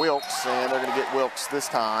against Wilkes, and they're going to get Wilkes this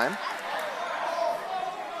time.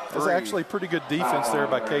 That's actually pretty good defense there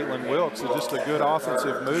by Caitlin Wilkes. It's just a good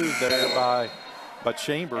offensive move there by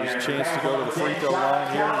Chambers. Chance to go to the free throw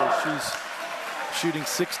line here where she's shooting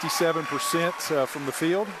 67% from the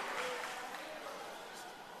field.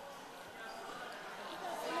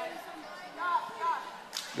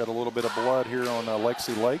 Got a little bit of blood here on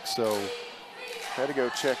Lexi Lake, so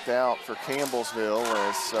Pettigo checked out for Campbellsville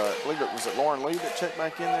as I believe it was Lauren Lee that checked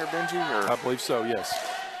back in there, Benji? Or? I believe so, yes.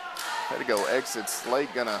 Pettigo exits.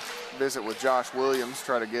 Lake gonna visit with Josh Williams,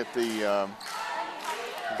 try to get the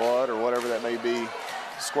blood or whatever that may be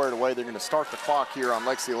squared away. They're gonna start the clock here on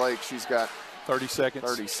Lexi Lake. She's got 30 seconds.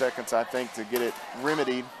 30 seconds, I think, to get it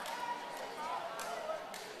remedied.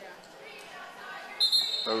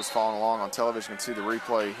 Those following along on television can see the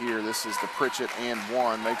replay here. This is the Pritchett and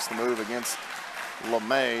 1. Makes the move against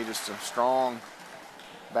LeMay. Just a strong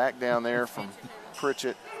back down there from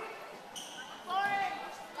Pritchett.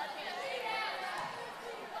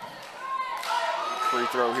 Free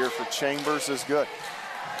throw here for Chambers is good.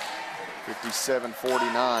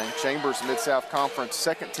 57-49. Chambers, Mid-South Conference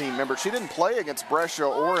second team member. She didn't play against Brescia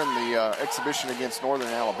or in the exhibition against Northern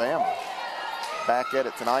Alabama. Back at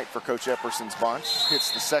it tonight for Coach Epperson's bunch.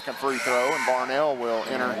 Hits the second free throw, and Barnell will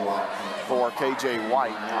enter for KJ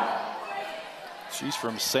White. She's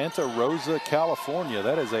from Santa Rosa, California.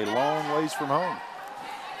 That is a long ways from home.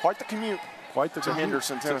 Quite the commute. Quite the to commute.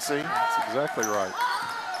 Henderson, Tennessee. That's exactly right.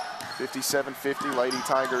 57-50, Lady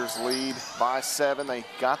Tigers lead by 7. They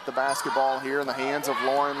got the basketball here in the hands of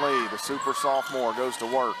Lauren Lee. The super sophomore goes to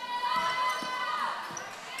work.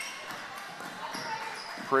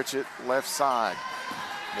 Pritchett, left side.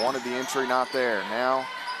 Wanted the entry, not there. Now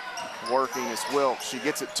working is Wilkes. She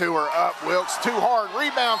gets it to her, up. Wilkes, too hard.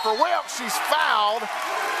 Rebound for Wilkes. She's fouled.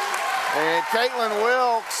 And Caitlin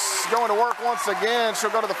Wilkes going to work once again. She'll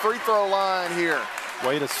go to the free throw line here.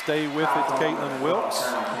 Way to stay with it, Caitlin Wilkes.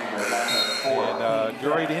 And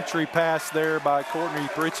great entry pass there by Courtney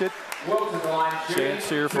Pritchett. Chance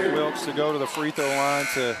here for Wilkes to go to the free throw line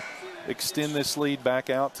to extend this lead back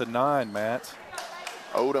out to 9, Matt.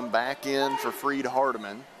 Odom back in for Freed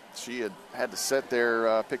Hardeman. She had to sit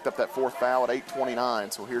there, picked up that 4th foul at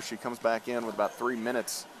 8:29. So here she comes back in with about 3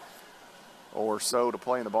 minutes or so to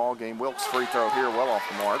play in the ball game. Wilkes free throw here, well off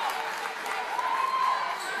the mark.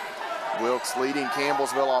 Wilkes leading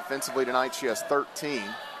Campbellsville offensively tonight. She has 13.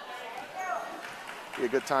 Be a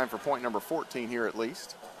good time for point number 14 here at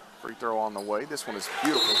least. Free throw on the way. This one is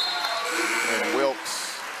beautiful. And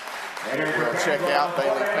Wilkes will check out.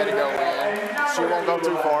 Bailey Pedigo in. She won't go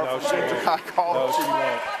too far. No, she won't. I call No, it. she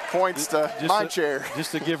won't. Points to my chair.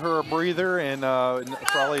 Just to give her a breather, and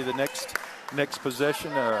probably the next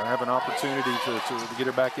possession have an opportunity to get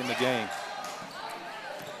her back in the game.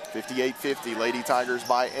 58-50, Lady Tigers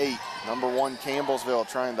by 8. Number 1 Campbellsville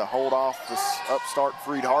trying to hold off this upstart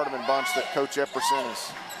Freed Hardeman bunch that Coach Epperson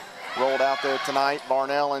has rolled out there tonight.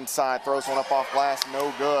 Barnell inside, throws one up off glass,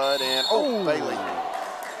 no good. And Bailey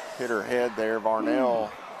hit her head there.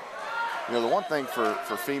 Barnell, you know, the one thing for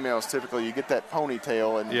females, typically you get that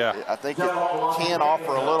ponytail, and I think it can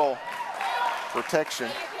offer a little protection.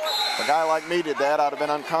 If a guy like me did that, I'd have been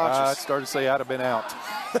unconscious. I started to say I'd have been out.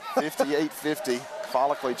 58-50,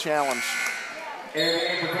 follically challenged.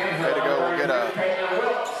 Pedigo will get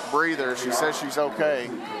a breather. She says she's okay.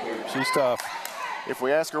 She's tough. If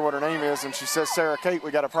we ask her what her name is and she says Sarah Kate,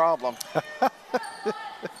 we got a problem.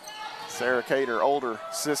 Sarah Kate, her older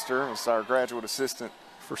sister, was our graduate assistant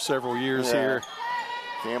for several years here.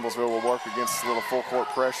 Campbellsville will work against a little full court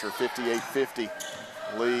pressure. 58-50.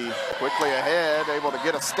 Lee quickly ahead, able to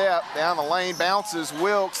get a step down the lane, bounces.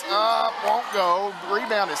 Wilkes up, won't go.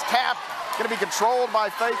 Rebound is tapped. Going to be controlled by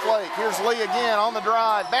Faith Lake. Here's Lee again on the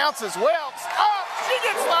drive. Bounces. Wilkes up. She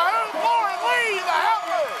gets the hoop. Lauren Lee, the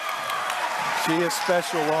hoop. She is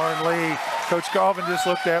special, Lauren Lee. Coach Colvin just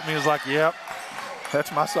looked at me and was like, yep,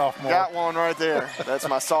 that's my sophomore. Got one right there. That's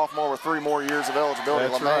my sophomore with 3 more years of eligibility.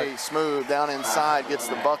 That's LeMay right. Smooth down inside, gets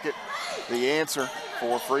the bucket. The answer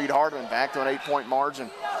for Freed Hardeman, back to an 8-point margin.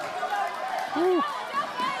 Woo.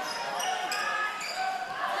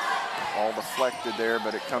 All deflected there,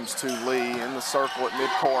 but it comes to Lee in the circle at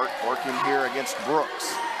midcourt, working here against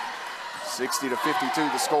Brooks. 60-52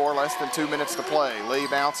 the score, less than 2 minutes to play. Lee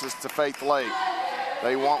bounces to Faith Lake.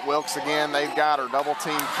 They want Wilkes again. They've got her. Double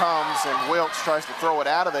team comes, and Wilkes tries to throw it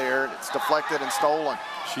out of there. It's deflected and stolen.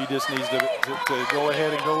 She just needs to go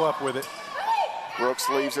ahead and go up with it. Brooks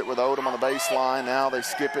leaves it with Odom on the baseline. Now they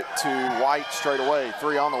skip it to White straight away.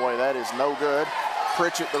 3 on the way. That is no good.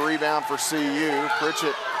 Pritchett the rebound for CU.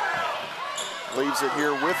 Pritchett leaves it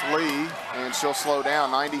here with Lee, and she'll slow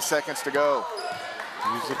down. 90 seconds to go.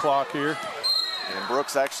 Use the clock here. And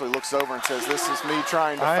Brooks actually looks over and says, this is me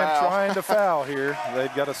trying to foul. I am trying to foul here.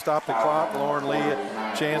 They've got to stop the clock. Lauren Lee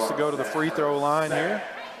a chance to go to the free throw line here.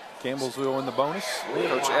 Campbellsville in the bonus.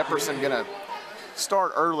 Coach Epperson going to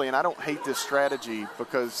start early, and I don't hate this strategy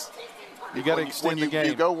because you got to extend the game.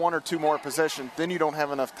 You go 1 or 2 more possessions, then you don't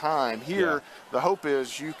have enough time. Here, the hope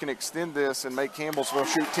is you can extend this and make Campbellsville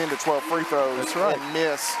shoot 10 to 12 free throws. That's right. And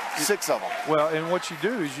miss 6 of them. Well, and what you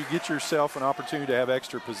do is you get yourself an opportunity to have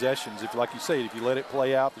extra possessions. If, like you say, if you let it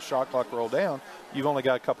play out, the shot clock roll down, you've only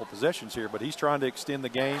got a couple possessions here. But he's trying to extend the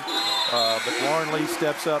game. But Lauren Lee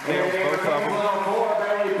steps up, nails both of them.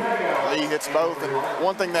 Lee hits both, and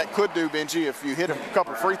one thing that could do, Benji, if you hit a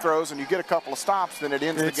couple free throws and you get a couple of stops, then it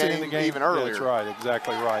ends the game even earlier. That's right,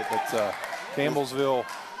 exactly right. But Campbellsville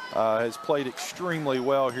has played extremely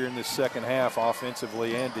well here in this second half,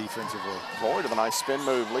 offensively and defensively. Lloyd with a nice spin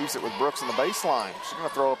move, leaves it with Brooks on the baseline. She's going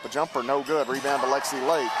to throw up a jumper, no good. Rebound to Lexi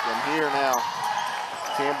Lake, and here now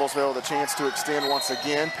Campbellsville the chance to extend once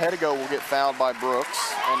again. Pettigo will get fouled by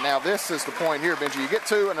Brooks. And now this is the point here, Benji. You get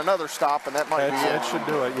 2 and another stop, and that might be it. That should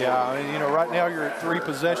do it, yeah. I mean, you know, right now you're at 3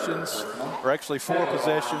 possessions, or actually 4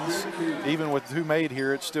 possessions. Even with who made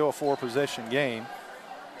here, it's still a 4-possession game.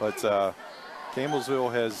 But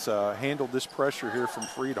Campbellsville has handled this pressure here from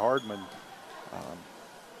Freed Hardeman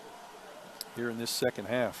here in this second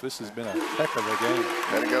half. This has been a heck of a game.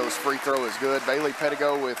 Pettigo's free throw is good. Bailey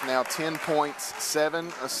Pettigo with now 10 points,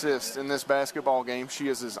 7 assists in this basketball game. She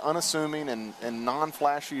is as unassuming and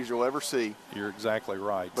non-flashy as you'll ever see. You're exactly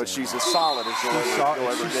right. But she's as solid as you'll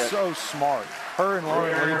ever get. She's so smart. Her and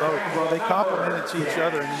Lauren Lee both, they complemented each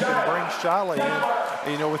other, and you can bring Shyla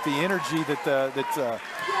in, you know, with the energy that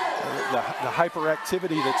the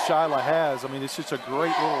hyperactivity that Shyla has. I mean, it's just a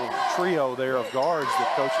great little trio there of guards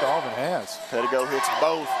that Coach Dalvin has. Pettigo hits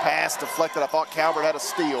both. Pass deflected. I thought Calvert had a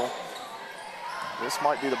steal. This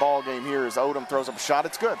might be the ball game here as Odom throws up a shot.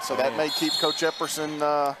 It's good. So that may keep Coach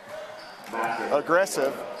Epperson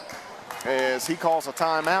aggressive as he calls a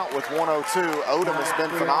timeout with 1:02. Odom has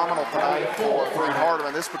been phenomenal tonight for Freed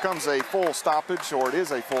Hardeman. This becomes a full stoppage, or it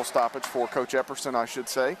is a full stoppage for Coach Epperson, I should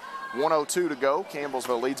say. 1:02 to go.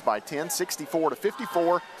 Campbellsville leads by 10,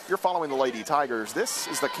 64-54. You're following the Lady Tigers. This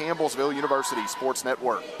is the Campbellsville University Sports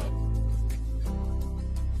Network.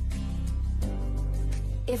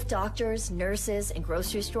 If doctors, nurses, and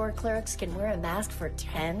grocery store clerks can wear a mask for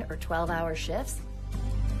 10 or 12-hour shifts,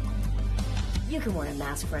 you can wear a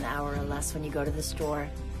mask for an hour or less when you go to the store.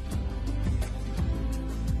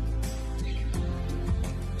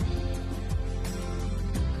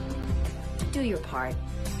 Do your part.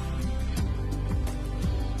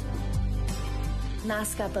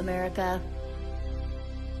 Mask up, America.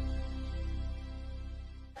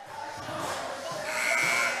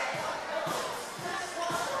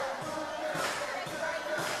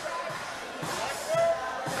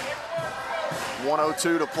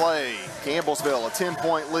 .102 to play. Campbellsville, a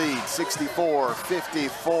 10-point lead,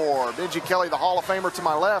 64-54. Benji Kelly, the Hall of Famer to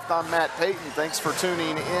my left. I'm Matt Payton. Thanks for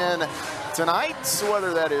tuning in tonight,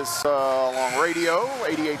 whether that is along radio,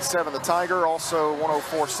 88.7 The Tiger, also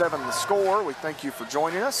 104.7 The Score. We thank you for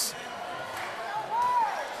joining us.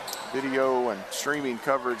 Video and streaming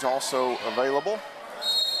coverage also available.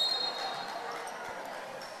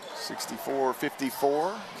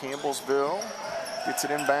 64-54, Campbellsville gets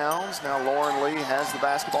it inbounds. Now Lauren Lee has the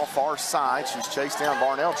basketball far side. She's chased down.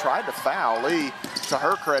 Varnell tried to foul. Lee, to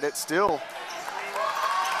her credit, still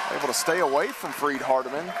able to stay away from Freed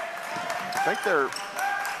Hardeman. I think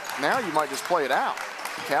now you might just play it out.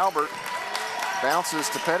 Calvert bounces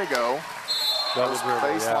to Pettigo.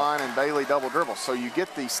 Baseline, yeah. And Bailey double dribble. So you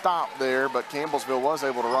get the stop there, but Campbellsville was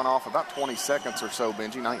able to run off about 20 seconds or so,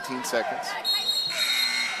 Benji, 19 seconds.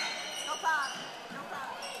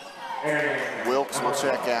 Wilkes will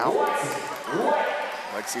check out.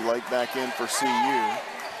 Lexi Lake back in for CU.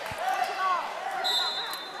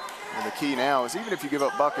 And the key now is even if you give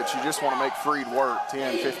up buckets, you just want to make Freed work.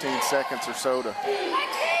 10, 15 seconds or so to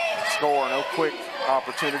score. No quick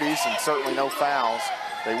opportunities and certainly no fouls.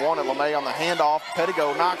 They wanted LeMay on the handoff.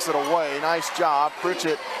 Pettigo knocks it away. Nice job.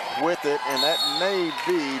 Pritchett with it, and that may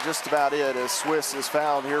be just about it as Swiss is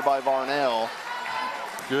fouled here by Varnell.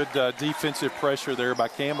 Good defensive pressure there by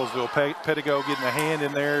Campbellsville. Pettigo getting a hand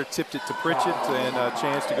in there, tipped it to Pritchett, and a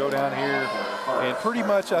chance to go down here and pretty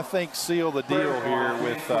much, I think, seal the deal here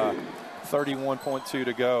with 31.2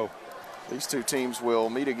 to go. These two teams will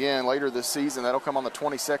meet again later this season. That'll come on the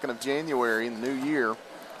 22nd of January in the new year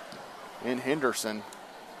in Henderson.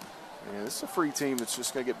 And this is a free team that's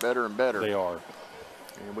just going to get better and better. They are.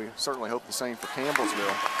 And we certainly hope the same for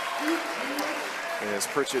Campbellsville. As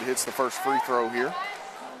Pritchett hits the first free throw here.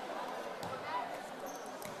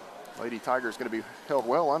 Lady Tigers going to be held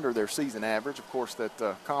well under their season average. Of course, that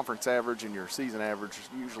conference average and your season average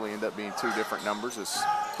usually end up being two different numbers as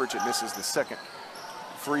Pritchett misses the second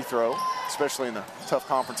free throw, especially in a tough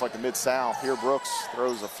conference like the Mid-South. Here Brooks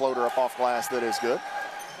throws a floater up off glass that is good.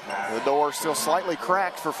 The door still slightly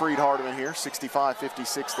cracked for Freed Hardeman here,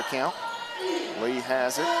 65-56 the count. Lee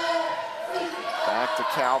has it. Back to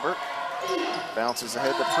Calvert. Bounces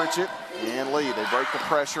ahead to Pritchett and Lee. They break the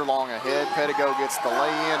pressure long ahead. Pettigo gets the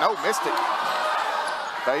lay-in. Oh, missed it.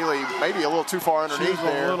 Bailey maybe a little too far underneath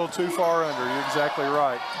there. A little too far under. You're exactly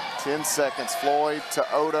right. 10 seconds. Floyd to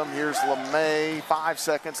Odom. Here's LeMay. 5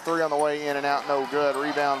 seconds. 3 on the way in and out. No good.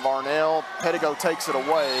 Rebound Varnell. Pettigo takes it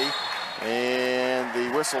away. And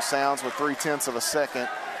the whistle sounds with 0.3 of a second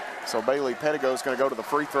So Bailey Pettigo is going to go to the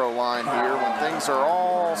free throw line here. When things are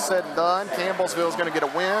all said and done, Campbellsville is going to get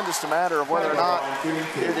a win. Just a matter of whether or not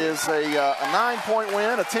it is a 9-point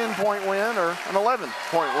win, a 10-point win, or an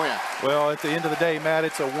 11-point win. Well, at the end of the day, Matt,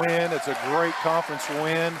 it's a win. It's a great conference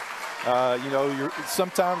win. You know,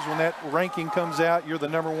 sometimes when that ranking comes out, you're the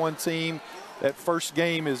 #1 team. That first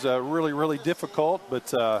game is really, really difficult,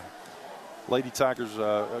 but Lady Tigers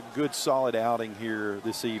a good, solid outing here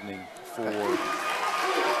this evening for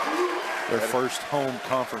their first home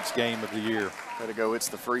conference game of the year. Pettigo hits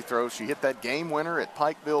the free throw. She hit that game winner at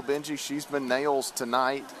Pikeville Benji. She's been nails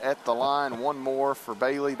tonight at the line. One more for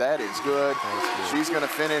Bailey. That is good. She's going to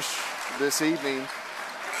finish this evening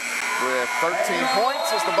with 13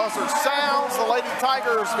 points as the buzzer sounds. The Lady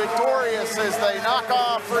Tigers victorious as they knock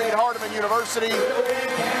off Hardeman University.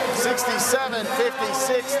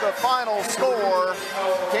 67-56 the final score.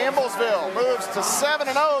 Campbellsville moves to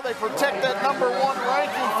 7-0. They protect that #1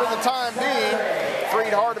 ranking for the time being.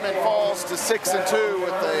 Hardeman falls to 6-2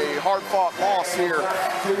 with a hard-fought loss here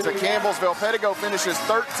to Campbellsville. Pettigo finishes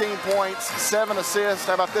 13 points, 7 assists.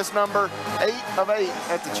 How about this number? 8 of 8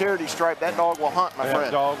 at the charity stripe. That dog will hunt, my friend.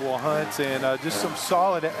 That dog will hunt, and just some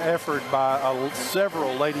solid effort by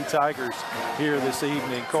several Lady Tigers here this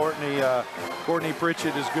evening. Courtney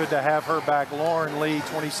Pritchett is good to have her back. Lauren Lee,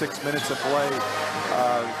 26 minutes of play,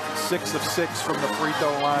 6 of 6 from the free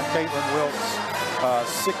throw line. Caitlin Wilkes,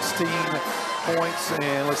 16 points,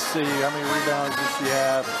 and let's see how many rebounds does she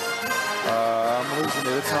have. I'm losing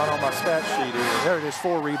it. It's not on my stat sheet here. There it is,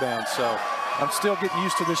 4 rebounds. So I'm still getting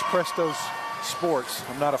used to this Prestos Sports.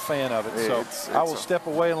 I'm not a fan of it, so I will step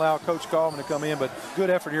away and allow Coach Coleman to come in, but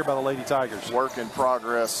good effort here by the Lady Tigers. Work in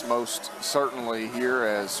progress most certainly here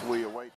as we await.